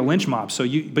going to get a lynch mob.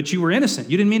 But you were innocent.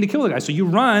 You didn't mean to kill the guy. So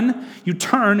you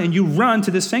turn and you run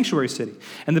to this sanctuary city.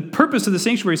 And the purpose of the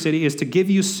sanctuary city is to give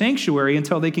you sanctuary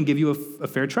until they can give you a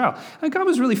fair trial. And God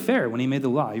was really fair when he made the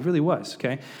law. He really was,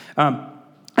 okay?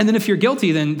 And then if you're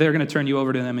guilty, then they're going to turn you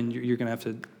over to them and you're going to have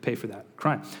to pay for that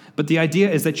crime. But the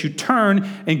idea is that you turn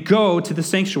and go to the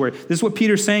sanctuary. This is what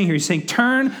Peter's saying here. He's saying,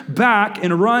 turn back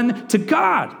and run to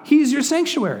God. He's your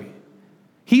sanctuary.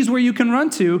 He's where you can run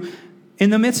to in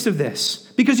the midst of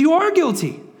this because you are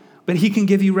guilty, but he can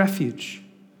give you refuge.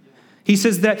 He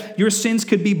says that your sins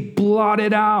could be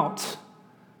blotted out.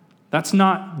 That's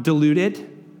not diluted.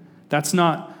 That's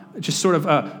not just sort of,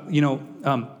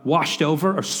 washed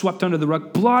over or swept under the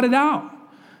rug, blotted out.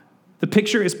 The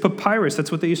picture is papyrus.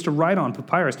 That's what they used to write on,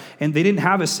 papyrus. And they didn't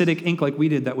have acidic ink like we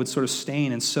did that would sort of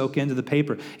stain and soak into the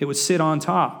paper. It would sit on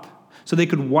top so they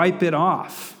could wipe it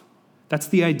off. That's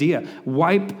the idea.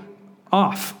 Wipe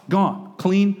off, gone,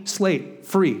 clean slate,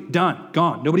 free, done,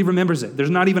 gone. Nobody remembers it. There's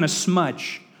not even a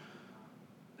smudge.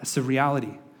 That's the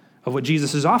reality of what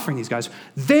Jesus is offering these guys.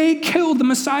 They killed the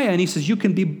Messiah, and he says you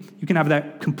can have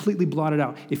that completely blotted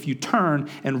out if you turn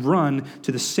and run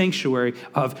to the sanctuary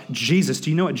of Jesus.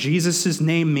 Do you know what Jesus'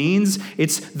 name means?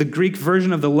 It's the Greek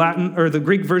version of the Latin, or the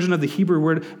Greek version of the Hebrew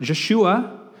word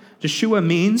Yeshua. Yeshua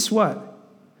means what?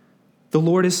 The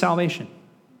Lord is salvation.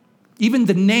 Even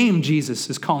the name Jesus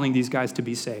is calling these guys to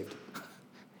be saved.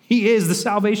 He is the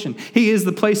salvation. He is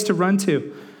the place to run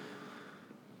to.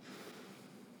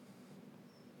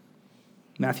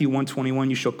 Matthew 1:21,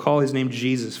 you shall call his name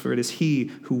Jesus, for it is he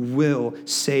who will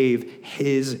save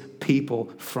his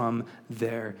people from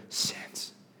their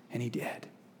sins. And he did.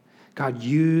 God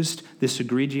used this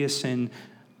egregious sin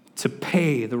to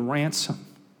pay the ransom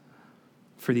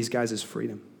for these guys'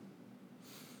 freedom.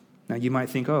 Now you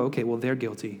might think, oh, okay, well, they're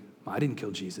guilty. I didn't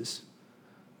kill Jesus.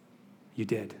 You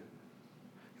did.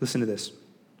 Listen to this.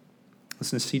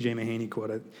 Listen to C.J. Mahaney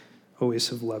quote. I always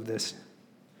have loved this.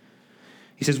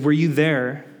 He says, were you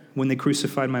there when they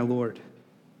crucified my Lord?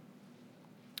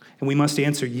 And we must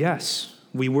answer, yes,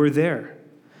 we were there.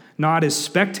 Not as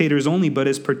spectators only, but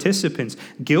as participants,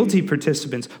 guilty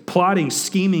participants, plotting,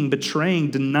 scheming, betraying,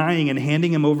 denying, and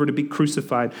handing him over to be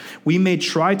crucified. We may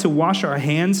try to wash our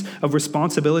hands of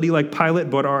responsibility like Pilate,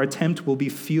 but our attempt will be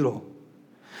futile.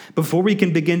 Before we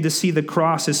can begin to see the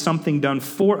cross as something done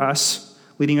for us,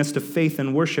 leading us to faith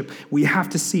and worship, we have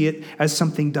to see it as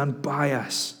something done by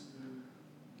us,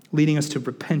 leading us to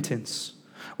repentance.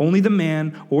 Only the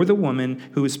man or the woman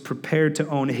who is prepared to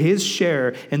own his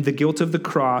share in the guilt of the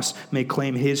cross may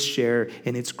claim his share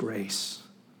in its grace.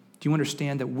 Do you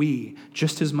understand that we,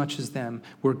 just as much as them,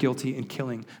 were guilty in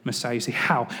killing Messiah? You say,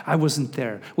 how? I wasn't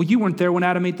there. Well, you weren't there when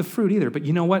Adam ate the fruit either, but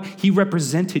you know what? He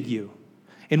represented you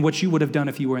in what you would have done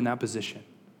if you were in that position.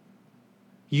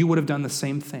 You would have done the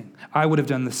same thing. I would have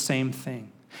done the same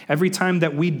thing. Every time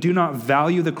that we do not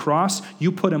value the cross,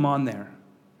 you put him on there.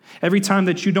 Every time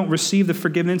that you don't receive the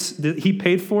forgiveness that he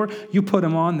paid for, you put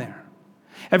him on there.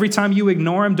 Every time you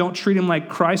ignore him, don't treat him like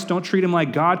Christ, don't treat him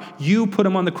like God, you put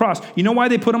him on the cross. You know why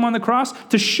they put him on the cross?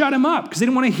 To shut him up, because they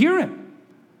didn't want to hear him.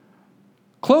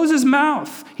 Close his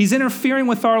mouth. He's interfering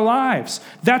with our lives.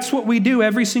 That's what we do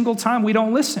every single time we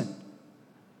don't listen.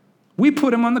 We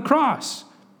put him on the cross.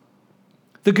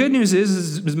 The good news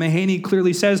is, as Mahaney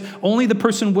clearly says, only the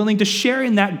person willing to share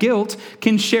in that guilt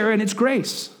can share in its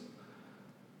grace.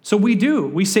 So we do.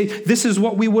 We say, this is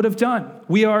what we would have done.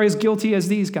 We are as guilty as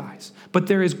these guys. But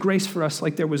there is grace for us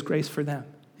like there was grace for them.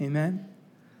 Amen?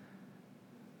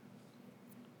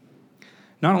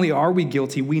 Not only are we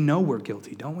guilty, we know we're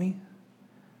guilty, don't we?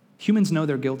 Humans know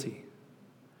they're guilty.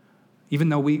 Even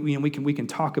though we can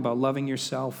talk about loving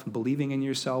yourself and believing in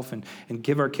yourself and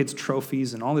give our kids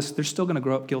trophies and all this, they're still going to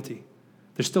grow up guilty.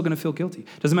 They're still going to feel guilty.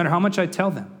 Doesn't matter how much I tell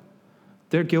them.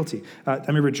 They're guilty. I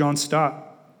remember John Stott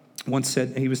once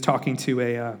said, he was talking to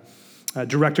a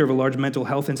director of a large mental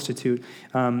health institute,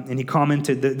 and he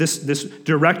commented that this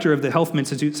director of the health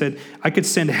institute said, I could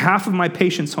send half of my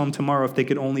patients home tomorrow if they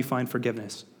could only find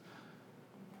forgiveness.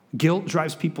 Guilt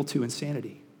drives people to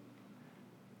insanity.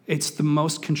 It's the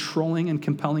most controlling and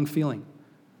compelling feeling.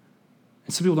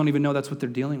 And some people don't even know that's what they're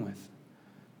dealing with.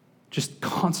 Just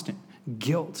constant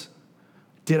guilt.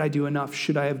 Did I do enough?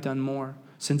 Should I have done more?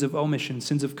 Sins of omission,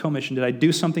 sins of commission. Did I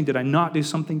do something? Did I not do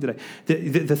something?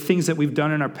 The things that we've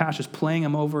done in our past, just playing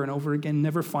them over and over again,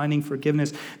 never finding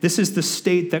forgiveness. This is the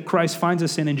state that Christ finds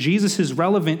us in, and Jesus is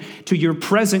relevant to your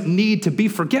present need to be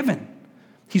forgiven.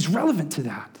 He's relevant to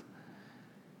that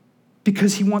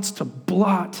because he wants to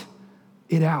blot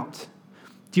it out.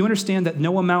 Do you understand that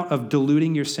no amount of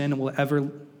diluting your sin will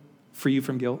ever free you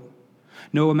from guilt?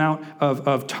 No amount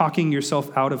of talking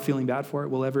yourself out of feeling bad for it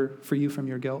will ever free you from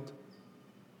your guilt?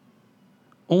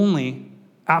 Only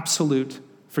absolute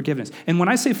forgiveness. And when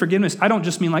I say forgiveness, I don't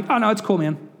just mean like, oh, no, it's cool,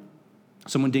 man.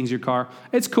 Someone dings your car.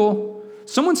 It's cool.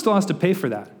 Someone still has to pay for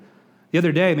that. The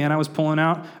other day, man, I was pulling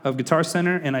out of Guitar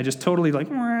Center, and I just totally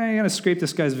I got to scrape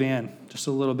this guy's van just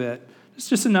a little bit. It's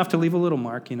just enough to leave a little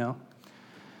mark, And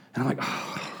I'm like,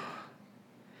 oh.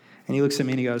 And he looks at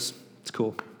me and he goes, it's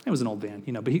cool. It was an old van,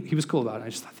 but he was cool about it. I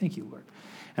just thought, thank you, Lord.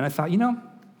 And I thought,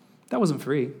 that wasn't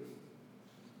free.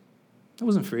 That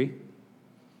wasn't free.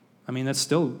 I mean, that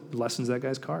still lessens that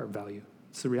guy's car value.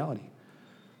 It's the reality.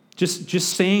 Just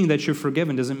saying that you're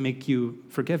forgiven doesn't make you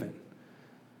forgiven.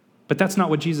 But that's not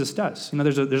what Jesus does.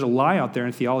 There's a lie out there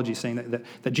in theology saying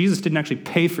that Jesus didn't actually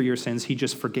pay for your sins, he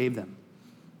just forgave them.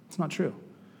 It's not true.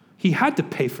 He had to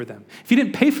pay for them. If he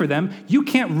didn't pay for them, you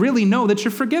can't really know that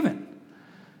you're forgiven.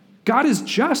 God is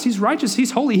just, he's righteous,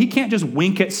 he's holy. He can't just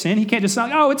wink at sin. He can't just say,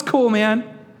 oh, it's cool,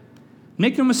 man.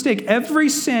 Make no mistake, every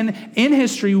sin in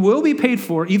history will be paid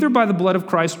for either by the blood of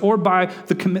Christ or by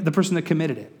the person that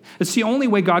committed it. It's the only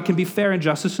way God can be fair and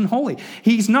justice and holy.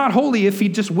 He's not holy if he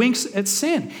just winks at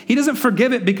sin. He doesn't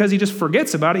forgive it because he just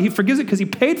forgets about it. He forgives it because he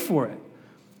paid for it.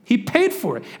 He paid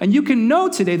for it. And you can know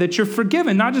today that you're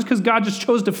forgiven, not just because God just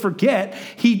chose to forget.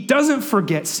 He doesn't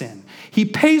forget sin. He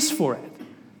pays for it.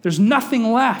 There's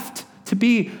nothing left to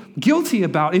be guilty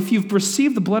about if you've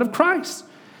received the blood of Christ.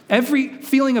 Every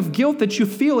feeling of guilt that you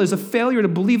feel is a failure to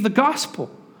believe the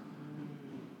gospel.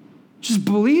 Just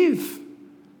believe.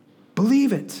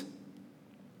 Believe it.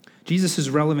 Jesus is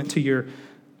relevant to your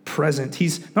present.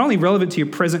 He's not only relevant to your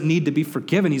present need to be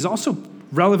forgiven, he's also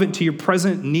relevant to your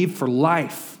present need for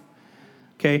life.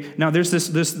 Okay? Now there's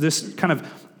this kind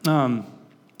of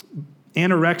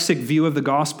anorexic view of the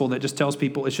gospel that just tells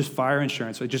people it's just fire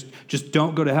insurance. Just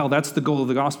don't go to hell. That's the goal of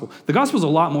the gospel. The gospel is a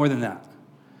lot more than that.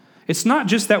 It's not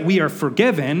just that we are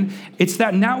forgiven, it's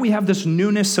that now we have this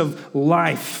newness of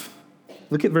life.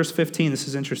 Look at verse 15. This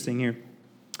is interesting here.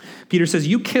 Peter says,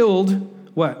 you killed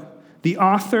what? The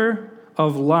author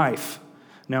of life.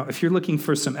 Now, if you're looking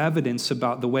for some evidence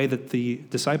about the way that the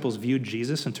disciples viewed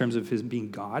Jesus in terms of his being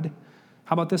God,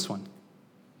 how about this one?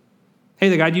 Hey,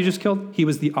 the guy you just killed, he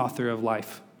was the author of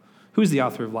life. Who's the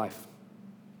author of life?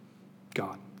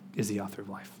 God is the author of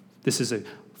life. This is a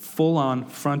full-on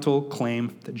frontal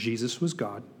claim that Jesus was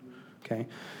God, okay?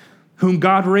 Whom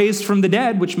God raised from the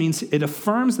dead, which means it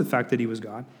affirms the fact that he was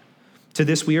God. To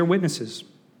this we are witnesses.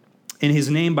 In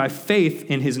his name, by faith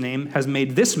in his name, has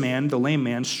made this man, the lame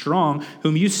man, strong,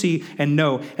 whom you see and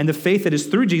know. And the faith that is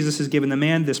through Jesus has given the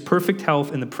man this perfect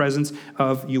health in the presence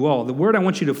of you all. The word I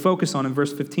want you to focus on in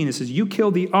verse 15, it says, you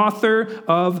killed the author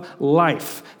of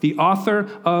life. The author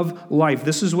of life.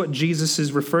 This is what Jesus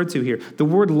is referred to here. The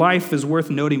word life is worth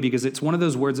noting because it's one of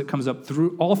those words that comes up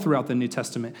all throughout the New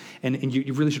Testament, and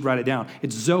you really should write it down.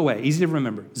 It's Zoe, easy to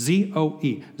remember.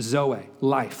 Z-O-E, Zoe,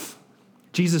 life.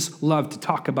 Jesus loved to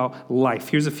talk about life.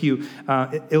 Here's a few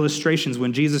illustrations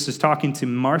when Jesus is talking to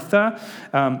Martha,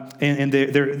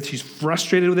 and she's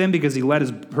frustrated with him because he let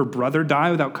her brother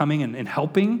die without coming and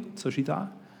helping, so she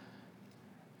thought.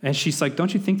 And she's like,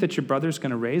 don't you think that your brother's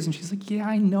going to raise? And she's like, yeah,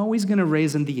 I know he's going to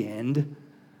raise in the end.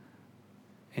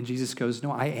 And Jesus goes,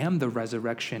 no, I am the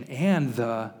resurrection and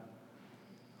the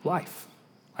life.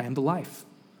 I am the life.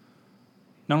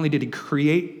 Not only did he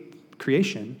create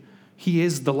creation, he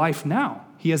is the life now.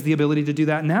 He has the ability to do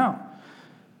that now.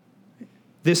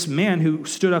 This man who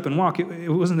stood up and walked, it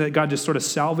wasn't that God just sort of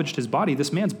salvaged his body.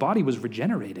 This man's body was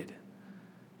regenerated.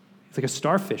 It's like a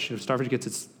starfish. If a starfish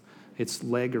gets its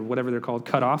leg or whatever they're called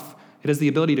cut off, it has the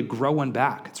ability to grow one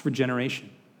back. It's regeneration.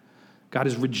 God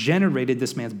has regenerated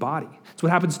this man's body. It's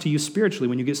what happens to you spiritually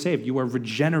when you get saved. You are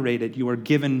regenerated. You are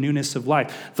given newness of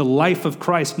life. The life of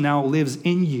Christ now lives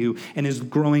in you and is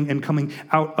growing and coming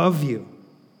out of you.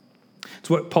 It's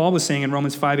what Paul was saying in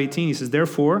Romans 5:18. He says,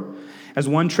 therefore, as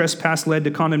one trespass led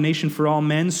to condemnation for all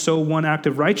men, so one act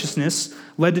of righteousness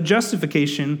led to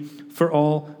justification for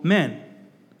all men.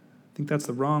 I think that's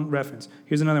the wrong reference.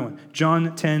 Here's another one.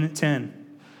 John 10:10.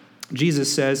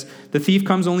 Jesus says, the thief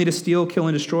comes only to steal, kill,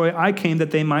 and destroy. I came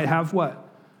that they might have what?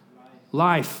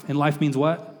 Life. And life means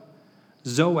what?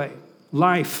 Zoe.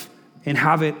 Life, and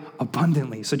have it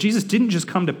abundantly. So Jesus didn't just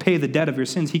come to pay the debt of your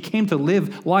sins. He came to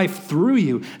live life through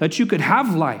you, that you could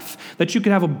have life, that you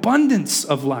could have abundance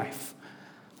of life.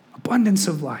 Abundance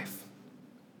of life.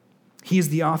 He is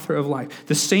the author of life.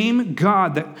 The same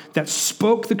God that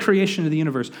spoke the creation of the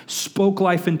universe spoke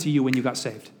life into you when you got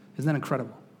saved. Isn't that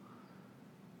incredible?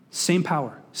 Same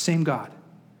power, same God.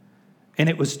 And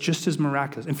it was just as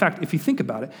miraculous. In fact, if you think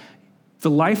about it,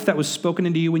 the life that was spoken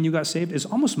into you when you got saved is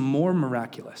almost more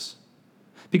miraculous.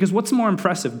 Because what's more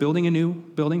impressive, building a new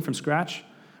building from scratch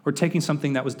or taking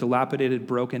something that was dilapidated,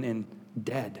 broken, and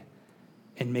dead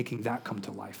and making that come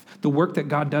to life? The work that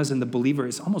God does in the believer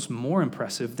is almost more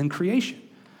impressive than creation,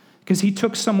 because he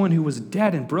took someone who was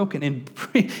dead and broken and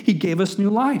he gave us new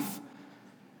life.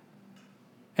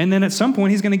 And then at some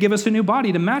point, he's going to give us a new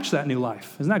body to match that new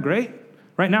life. Isn't that great?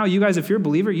 Right now, you guys, if you're a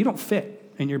believer, you don't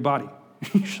fit in your body.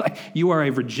 You are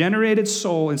a regenerated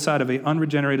soul inside of an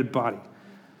unregenerated body.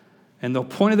 And the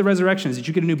point of the resurrection is that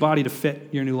you get a new body to fit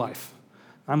your new life.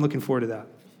 I'm looking forward to that.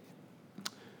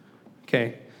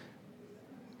 Okay.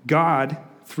 God,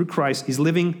 through Christ, he's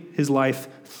living his life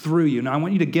through you. Now, I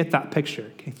want you to get that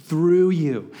picture, okay? Through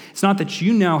you. It's not that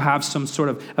you now have some sort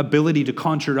of ability to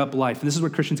conjure up life. And this is where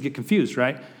Christians get confused,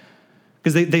 right?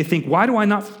 Because they think, why do I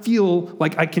not feel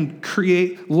like I can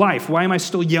create life? Why am I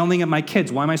still yelling at my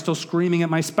kids? Why am I still screaming at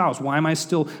my spouse? Why am I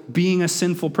still being a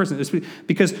sinful person? It's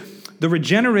because the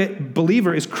regenerate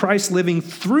believer is Christ living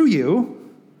through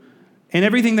you, and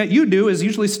everything that you do is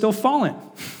usually still fallen.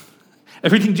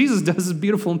 Everything Jesus does is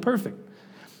beautiful and perfect.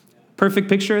 Perfect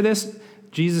picture of this,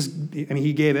 Jesus,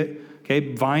 he gave it,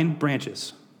 okay, vine,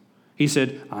 branches. He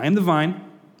said, I am the vine.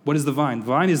 What is the vine? The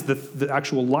vine is the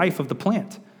actual life of the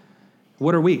plant.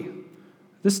 What are we?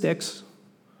 The sticks.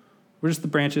 We're just the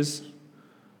branches.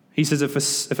 He says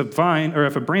if a vine or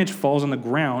if a branch falls on the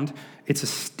ground, it's a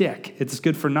stick. It's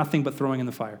good for nothing but throwing in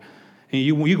the fire. And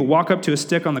you can walk up to a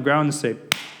stick on the ground and say,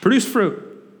 produce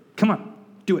fruit. Come on,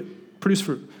 do it. Produce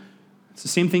fruit. It's the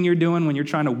same thing you're doing when you're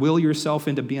trying to will yourself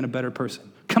into being a better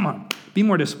person. Come on, be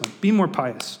more disciplined, be more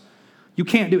pious. You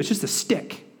can't do it. It's just a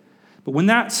stick. But when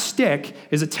that stick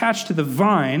is attached to the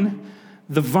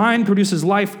vine produces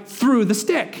life through the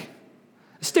stick.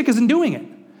 The stick isn't doing it.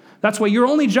 That's why your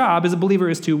only job as a believer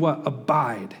is to what?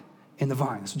 Abide in the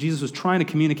vine. So Jesus was trying to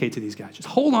communicate to these guys. Just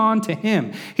hold on to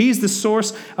him. He's the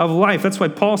source of life. That's why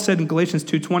Paul said in Galatians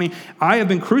 2:20, I have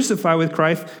been crucified with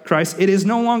Christ. It is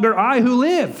no longer I who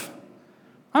live.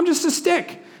 I'm just a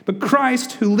stick, but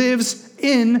Christ who lives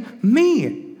in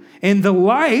me. In the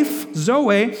life,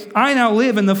 Zoe, I now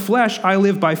live in the flesh. I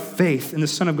live by faith in the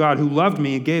Son of God who loved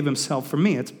me and gave himself for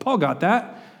me. Paul got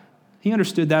that. He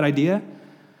understood that idea.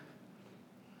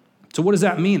 So what does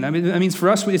that mean? That means for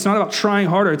us, it's not about trying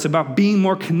harder. It's about being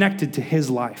more connected to his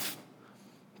life,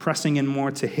 pressing in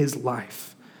more to his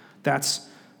life. That's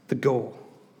the goal.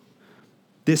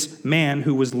 This man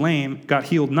who was lame got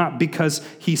healed not because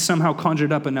he somehow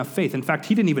conjured up enough faith. In fact,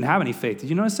 he didn't even have any faith. Did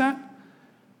you notice that?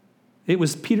 It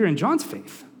was Peter and John's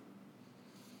faith.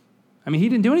 He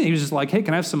didn't do anything. He was just like, hey,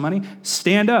 can I have some money?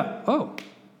 Stand up. Oh.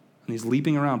 And he's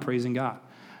leaping around praising God.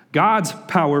 God's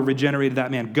power regenerated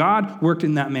that man. God worked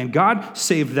in that man. God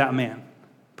saved that man.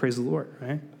 Praise the Lord,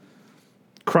 right?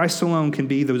 Christ alone can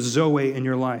be the Zoe in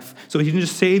your life. So he didn't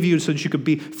just save you so that you could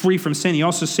be free from sin. He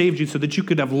also saved you so that you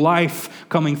could have life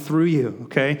coming through you,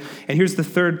 okay? And here's the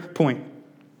third point.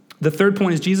 The third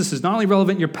point is Jesus is not only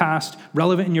relevant in your past,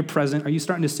 relevant in your present. Are you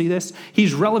starting to see this?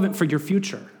 He's relevant for your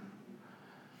future.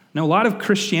 Now, a lot of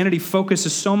Christianity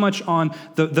focuses so much on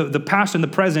the past and the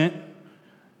present.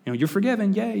 You're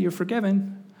forgiven. Yay, you're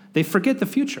forgiven. They forget the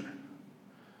future.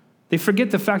 They forget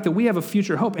the fact that we have a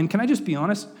future hope. And can I just be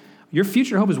honest? Your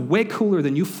future hope is way cooler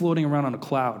than you floating around on a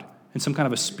cloud in some kind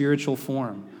of a spiritual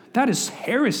form. That is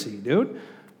heresy, dude.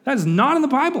 That is not in the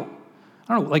Bible.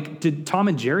 I don't know, did Tom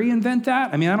and Jerry invent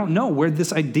that? I don't know where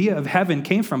this idea of heaven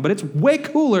came from, but it's way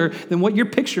cooler than what you're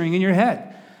picturing in your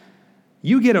head.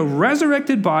 You get a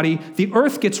resurrected body, the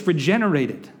earth gets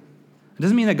regenerated. It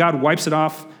doesn't mean that God wipes it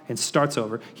off and starts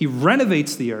over. He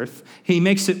renovates the earth. He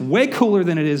makes it way cooler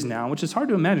than it is now, which is hard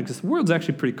to imagine because the world's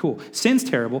actually pretty cool. Sin's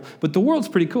terrible, but the world's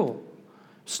pretty cool.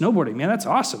 Snowboarding, man, that's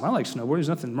awesome. I like snowboarding. There's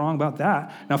nothing wrong about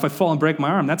that. Now, if I fall and break my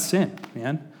arm, that's sin,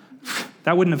 man.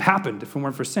 That wouldn't have happened if it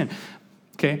weren't for sin.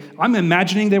 Okay, I'm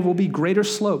imagining there will be greater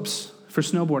slopes for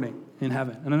snowboarding in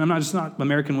heaven. And I'm not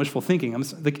American wishful thinking. I'm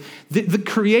like, the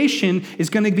creation is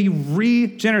going to be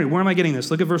regenerated. Where am I getting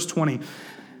this? Look at verse 20.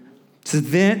 So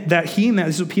then that he may,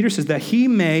 this is what Peter says, that he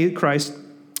may, Christ,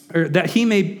 or that he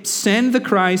may send the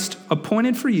Christ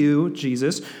appointed for you,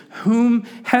 Jesus, whom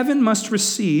heaven must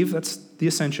receive, that's the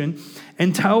ascension,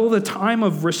 until the time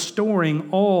of restoring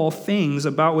all things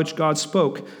about which God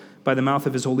spoke by the mouth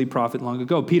of his holy prophet long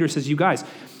ago. Peter says, you guys,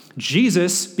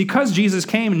 because Jesus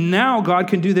came, now God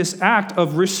can do this act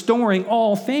of restoring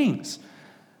all things,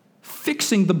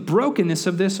 fixing the brokenness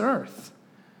of this earth,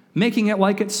 making it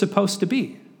like it's supposed to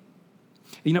be.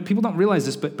 You know, people don't realize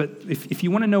this, but if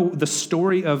you want to know the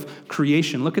story of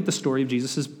creation, look at the story of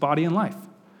Jesus' body and life.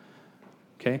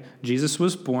 Okay? Jesus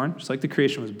was born just like the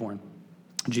creation was born.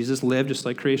 Jesus lived just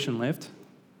like creation lived.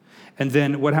 And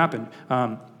then what happened?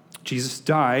 Jesus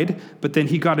died, but then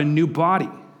he got a new body.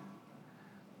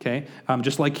 Okay?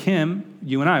 Just like him,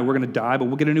 you and I, we're going to die, but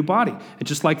we'll get a new body. And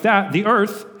just like that, the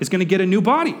earth is going to get a new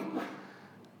body.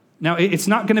 Now, it's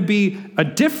not going to be a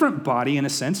different body in a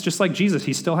sense, just like Jesus.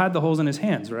 He still had the holes in his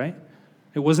hands, right?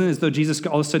 It wasn't as though Jesus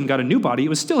all of a sudden got a new body. It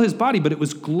was still his body, but it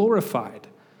was glorified.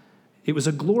 It was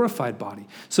a glorified body.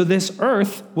 So this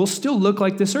earth will still look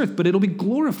like this earth, but it'll be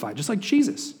glorified, just like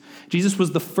Jesus. Jesus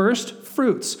was the first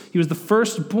fruits. He was the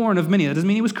firstborn of many. That doesn't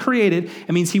mean he was created.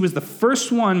 It means he was the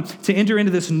first one to enter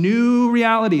into this new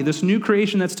reality, this new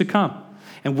creation that's to come.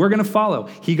 And we're going to follow.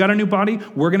 He got a new body.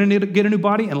 We're going to get a new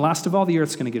body. And last of all, the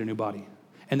earth's going to get a new body.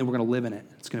 And then we're going to live in it.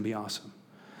 It's going to be awesome.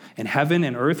 And heaven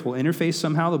and earth will interface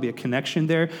somehow. There'll be a connection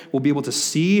there. We'll be able to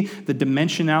see the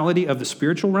dimensionality of the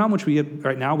spiritual realm, which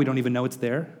right now we don't even know it's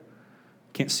there.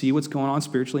 Can't see what's going on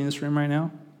spiritually in this room right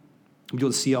now. We'll be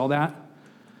able to see all that.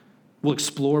 We'll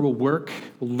explore, we'll work,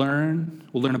 we'll learn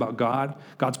about God.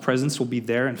 God's presence will be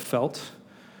there and felt.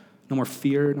 No more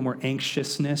fear, no more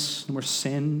anxiousness, no more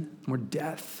sin, no more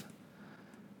death.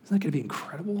 Isn't that going to be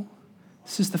incredible?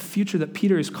 This is the future that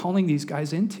Peter is calling these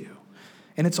guys into.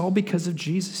 And it's all because of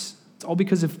Jesus. It's all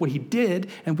because of what he did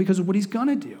and because of what he's going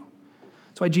to do.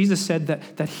 That's why Jesus said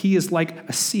that he is like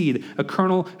a seed. A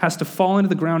kernel has to fall into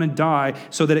the ground and die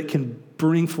so that it can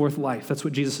bring forth life. That's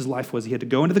what Jesus' life was. He had to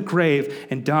go into the grave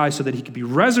and die so that he could be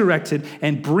resurrected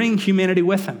and bring humanity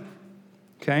with him.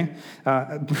 Okay?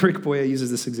 Rick Boya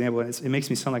uses this example, and it makes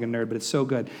me sound like a nerd, but it's so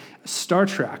good. Star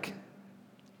Trek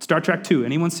 2,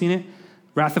 anyone seen it?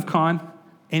 Wrath of Khan?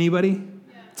 Anybody?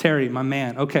 Yeah. Terry, my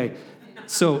man. Okay.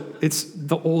 So it's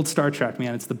the old Star Trek,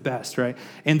 man. It's the best, right?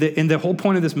 And the whole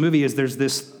point of this movie is there's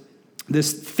this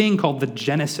thing called the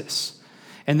Genesis.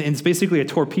 And it's basically a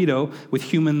torpedo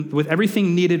with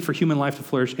everything needed for human life to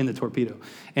flourish in the torpedo.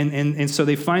 And so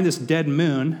they find this dead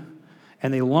moon,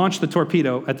 and they launch the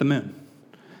torpedo at the moon.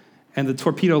 And the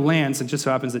torpedo lands, and it just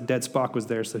so happens that dead Spock was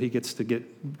there, so he gets to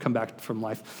come back from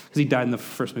life, because he died in the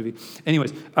first movie.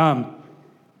 Anyways,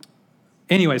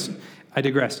 I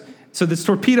digress. So this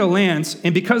torpedo lands,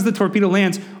 and because the torpedo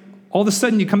lands, all of a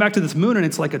sudden you come back to this moon, and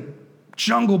it's like a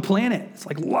jungle planet. It's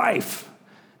like life,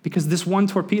 because this one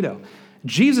torpedo.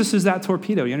 Jesus is that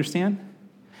torpedo, you understand?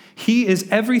 He is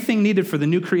everything needed for the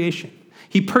new creation.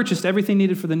 He purchased everything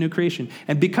needed for the new creation.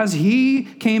 And because he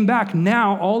came back,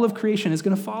 now all of creation is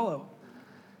going to follow.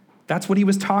 That's what he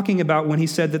was talking about when he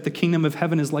said that the kingdom of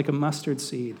heaven is like a mustard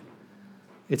seed.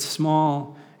 It's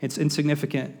small, it's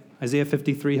insignificant. Isaiah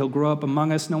 53, he'll grow up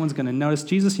among us, no one's going to notice.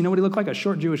 Jesus, you know what he looked like? A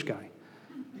short Jewish guy.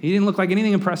 He didn't look like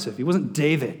anything impressive. He wasn't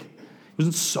David. He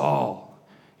wasn't Saul.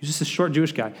 He was just a short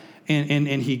Jewish guy.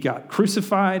 And he got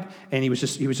crucified, and he was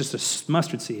just a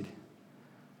mustard seed.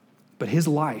 But his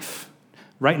life,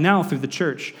 right now through the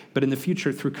church, but in the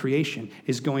future through creation,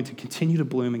 is going to continue to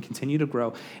bloom and continue to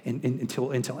grow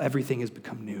until everything has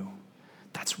become new.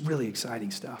 That's really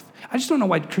exciting stuff. I just don't know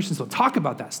why Christians don't talk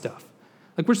about that stuff.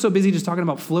 Like, we're so busy just talking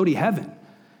about floaty heaven.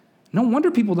 No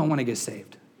wonder people don't want to get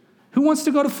saved. Who wants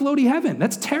to go to floaty heaven?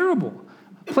 That's terrible.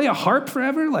 Play a harp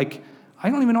forever? Like, I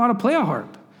don't even know how to play a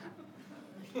harp.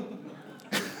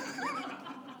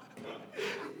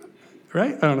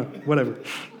 Right? I don't know. Whatever.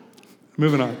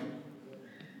 Moving on.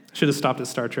 Should have stopped at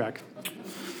Star Trek.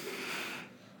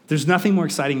 There's nothing more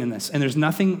exciting than this, and there's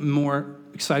nothing more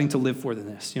exciting to live for than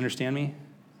this. You understand me?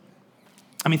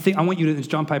 I mean, I want you to,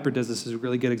 John Piper does this as a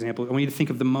really good example. I want you to think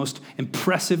of the most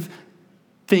impressive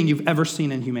thing you've ever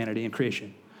seen in humanity and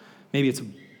creation. Maybe it's a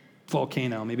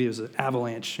volcano. Maybe it was an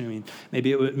avalanche. I mean,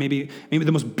 maybe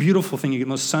the most beautiful thing you get,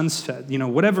 most sunset. You know,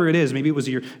 whatever it is. Maybe it was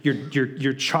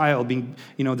your child being,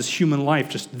 you know, this human life.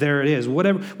 Just there it is.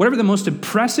 Whatever the most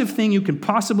impressive thing you can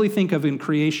possibly think of in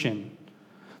creation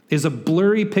is a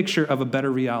blurry picture of a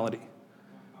better reality.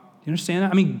 You understand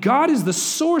that? I mean, God is the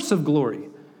source of glory.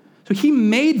 So he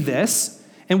made this,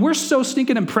 and we're so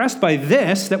stinking impressed by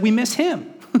this that we miss him.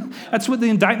 That's what the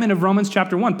indictment of Romans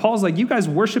chapter 1. Paul's like, you guys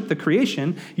worship the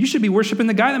creation. You should be worshiping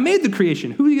the guy that made the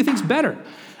creation. Who do you think's better?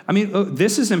 I mean, oh,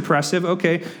 this is impressive.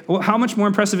 Okay, well, how much more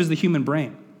impressive is the human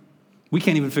brain? We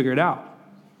can't even figure it out.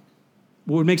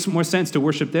 Would it make more sense to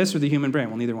worship this or the human brain?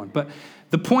 Well, neither one. But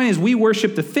the point is, we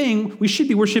worship the thing. We should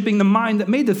be worshiping the mind that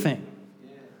made the thing.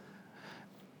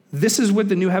 This is what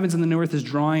the new heavens and the new earth is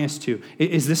drawing us to,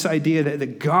 is this idea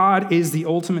that God is the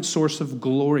ultimate source of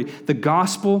glory. The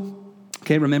gospel,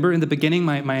 okay, remember in the beginning,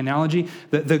 my analogy,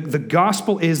 the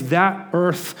gospel is that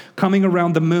earth coming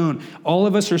around the moon. All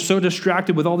of us are so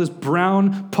distracted with all this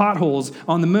brown potholes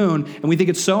on the moon, and we think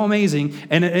it's so amazing,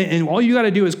 and all you got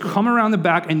to do is come around the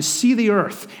back and see the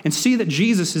earth, and see that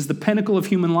Jesus is the pinnacle of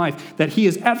human life, that he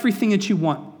is everything that you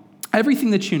want.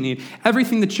 Everything that you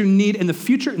need in the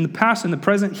future, in the past, in the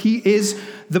present. He is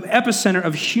the epicenter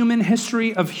of human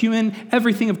history, of human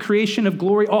everything, of creation, of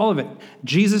glory, all of it.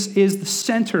 Jesus is the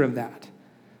center of that.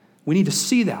 We need to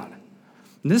see that.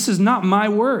 And this is not my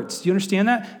words. Do you understand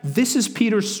that? This is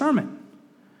Peter's sermon.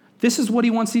 This is what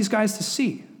he wants these guys to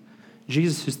see.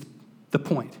 Jesus is the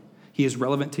point. He is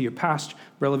relevant to your past,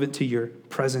 relevant to your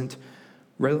present,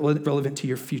 relevant to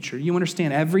your future. You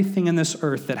understand everything in this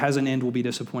earth that has an end will be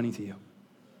disappointing to you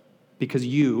because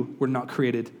you were not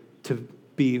created to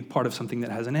be part of something that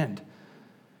has an end.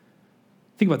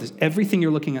 Think about this. Everything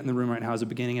you're looking at in the room right now has a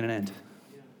beginning and an end.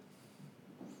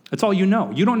 That's all you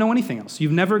know. You don't know anything else.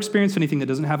 You've never experienced anything that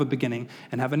doesn't have a beginning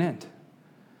and have an end.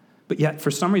 But yet, for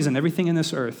some reason, everything in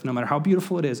this earth, no matter how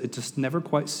beautiful it is, it just never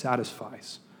quite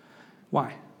satisfies.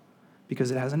 Why? Because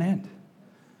it has an end.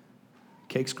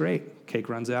 Cake's great. Cake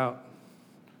runs out.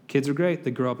 Kids are great.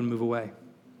 They grow up and move away.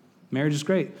 Marriage is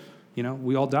great.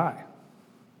 We all die.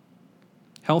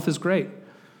 Health is great.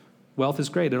 Wealth is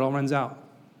great. It all runs out.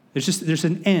 There's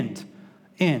an end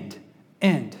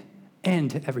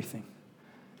to everything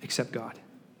except God.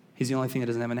 He's the only thing that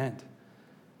doesn't have an end.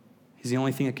 He's the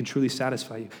only thing that can truly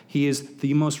satisfy you. He is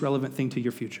the most relevant thing to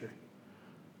your future.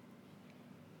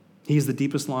 He is the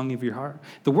deepest longing of your heart.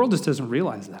 The world just doesn't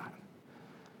realize that.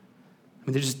 I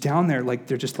mean, they're just down there,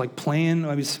 they're just playing.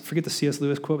 I mean, forget the C.S.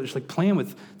 Lewis quote, but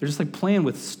they're just playing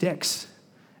with sticks.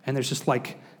 And there's just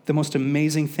the most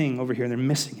amazing thing over here, and they're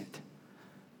missing it.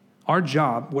 Our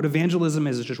job, what evangelism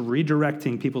is just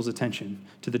redirecting people's attention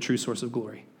to the true source of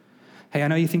glory. Hey, I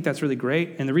know you think that's really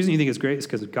great, and the reason you think it's great is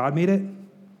because God made it.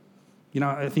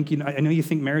 I know you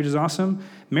think marriage is awesome.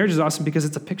 Marriage is awesome because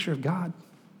it's a picture of God.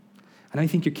 I know you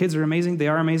think your kids are amazing. They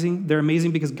are amazing. They're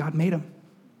amazing because God made them.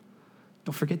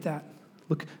 Don't forget that.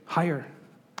 Look higher.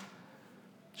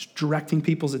 Just directing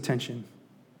people's attention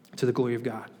to the glory of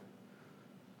God.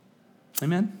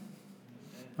 Amen?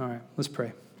 All right, let's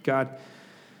pray. God,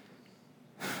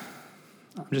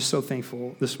 I'm just so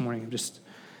thankful this morning. I'm just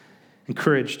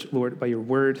encouraged, Lord, by your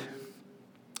word.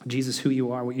 Jesus, who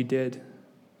you are, what you did.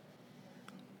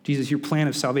 Jesus, your plan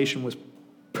of salvation was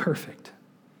perfect.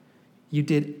 You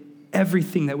did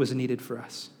everything that was needed for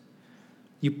us.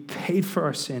 You paid for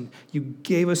our sin. You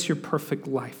gave us your perfect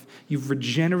life. You've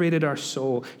regenerated our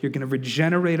soul. You're going to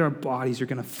regenerate our bodies. You're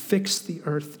going to fix the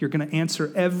earth. You're going to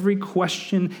answer every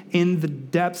question in the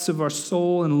depths of our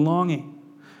soul and longing.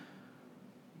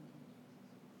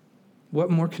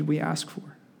 What more could we ask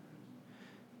for?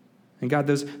 And God,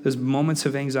 those moments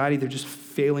of anxiety, they're just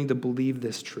failing to believe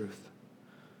this truth.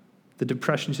 The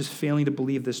depression is just failing to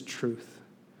believe this truth.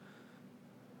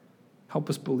 Help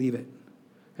us believe it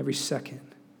every second.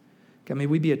 God, may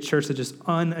we be a church that just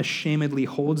unashamedly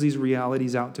holds these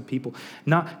realities out to people.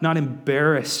 Not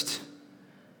embarrassed,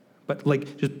 but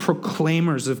just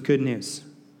proclaimers of good news.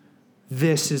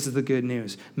 This is the good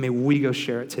news. May we go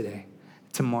share it today,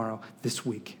 tomorrow, this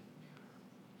week.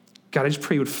 God, I just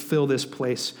pray you would fill this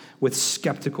place with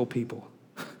skeptical people.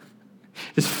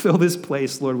 Just fill this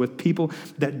place, Lord, with people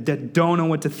that don't know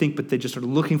what to think, but they just are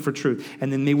looking for truth.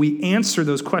 And then may we answer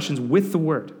those questions with the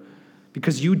word,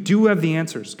 because you do have the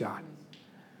answers, God.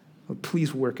 Lord,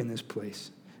 please work in this place.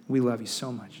 We love you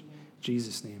so much. In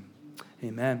Jesus' name,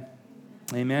 amen.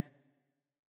 Amen.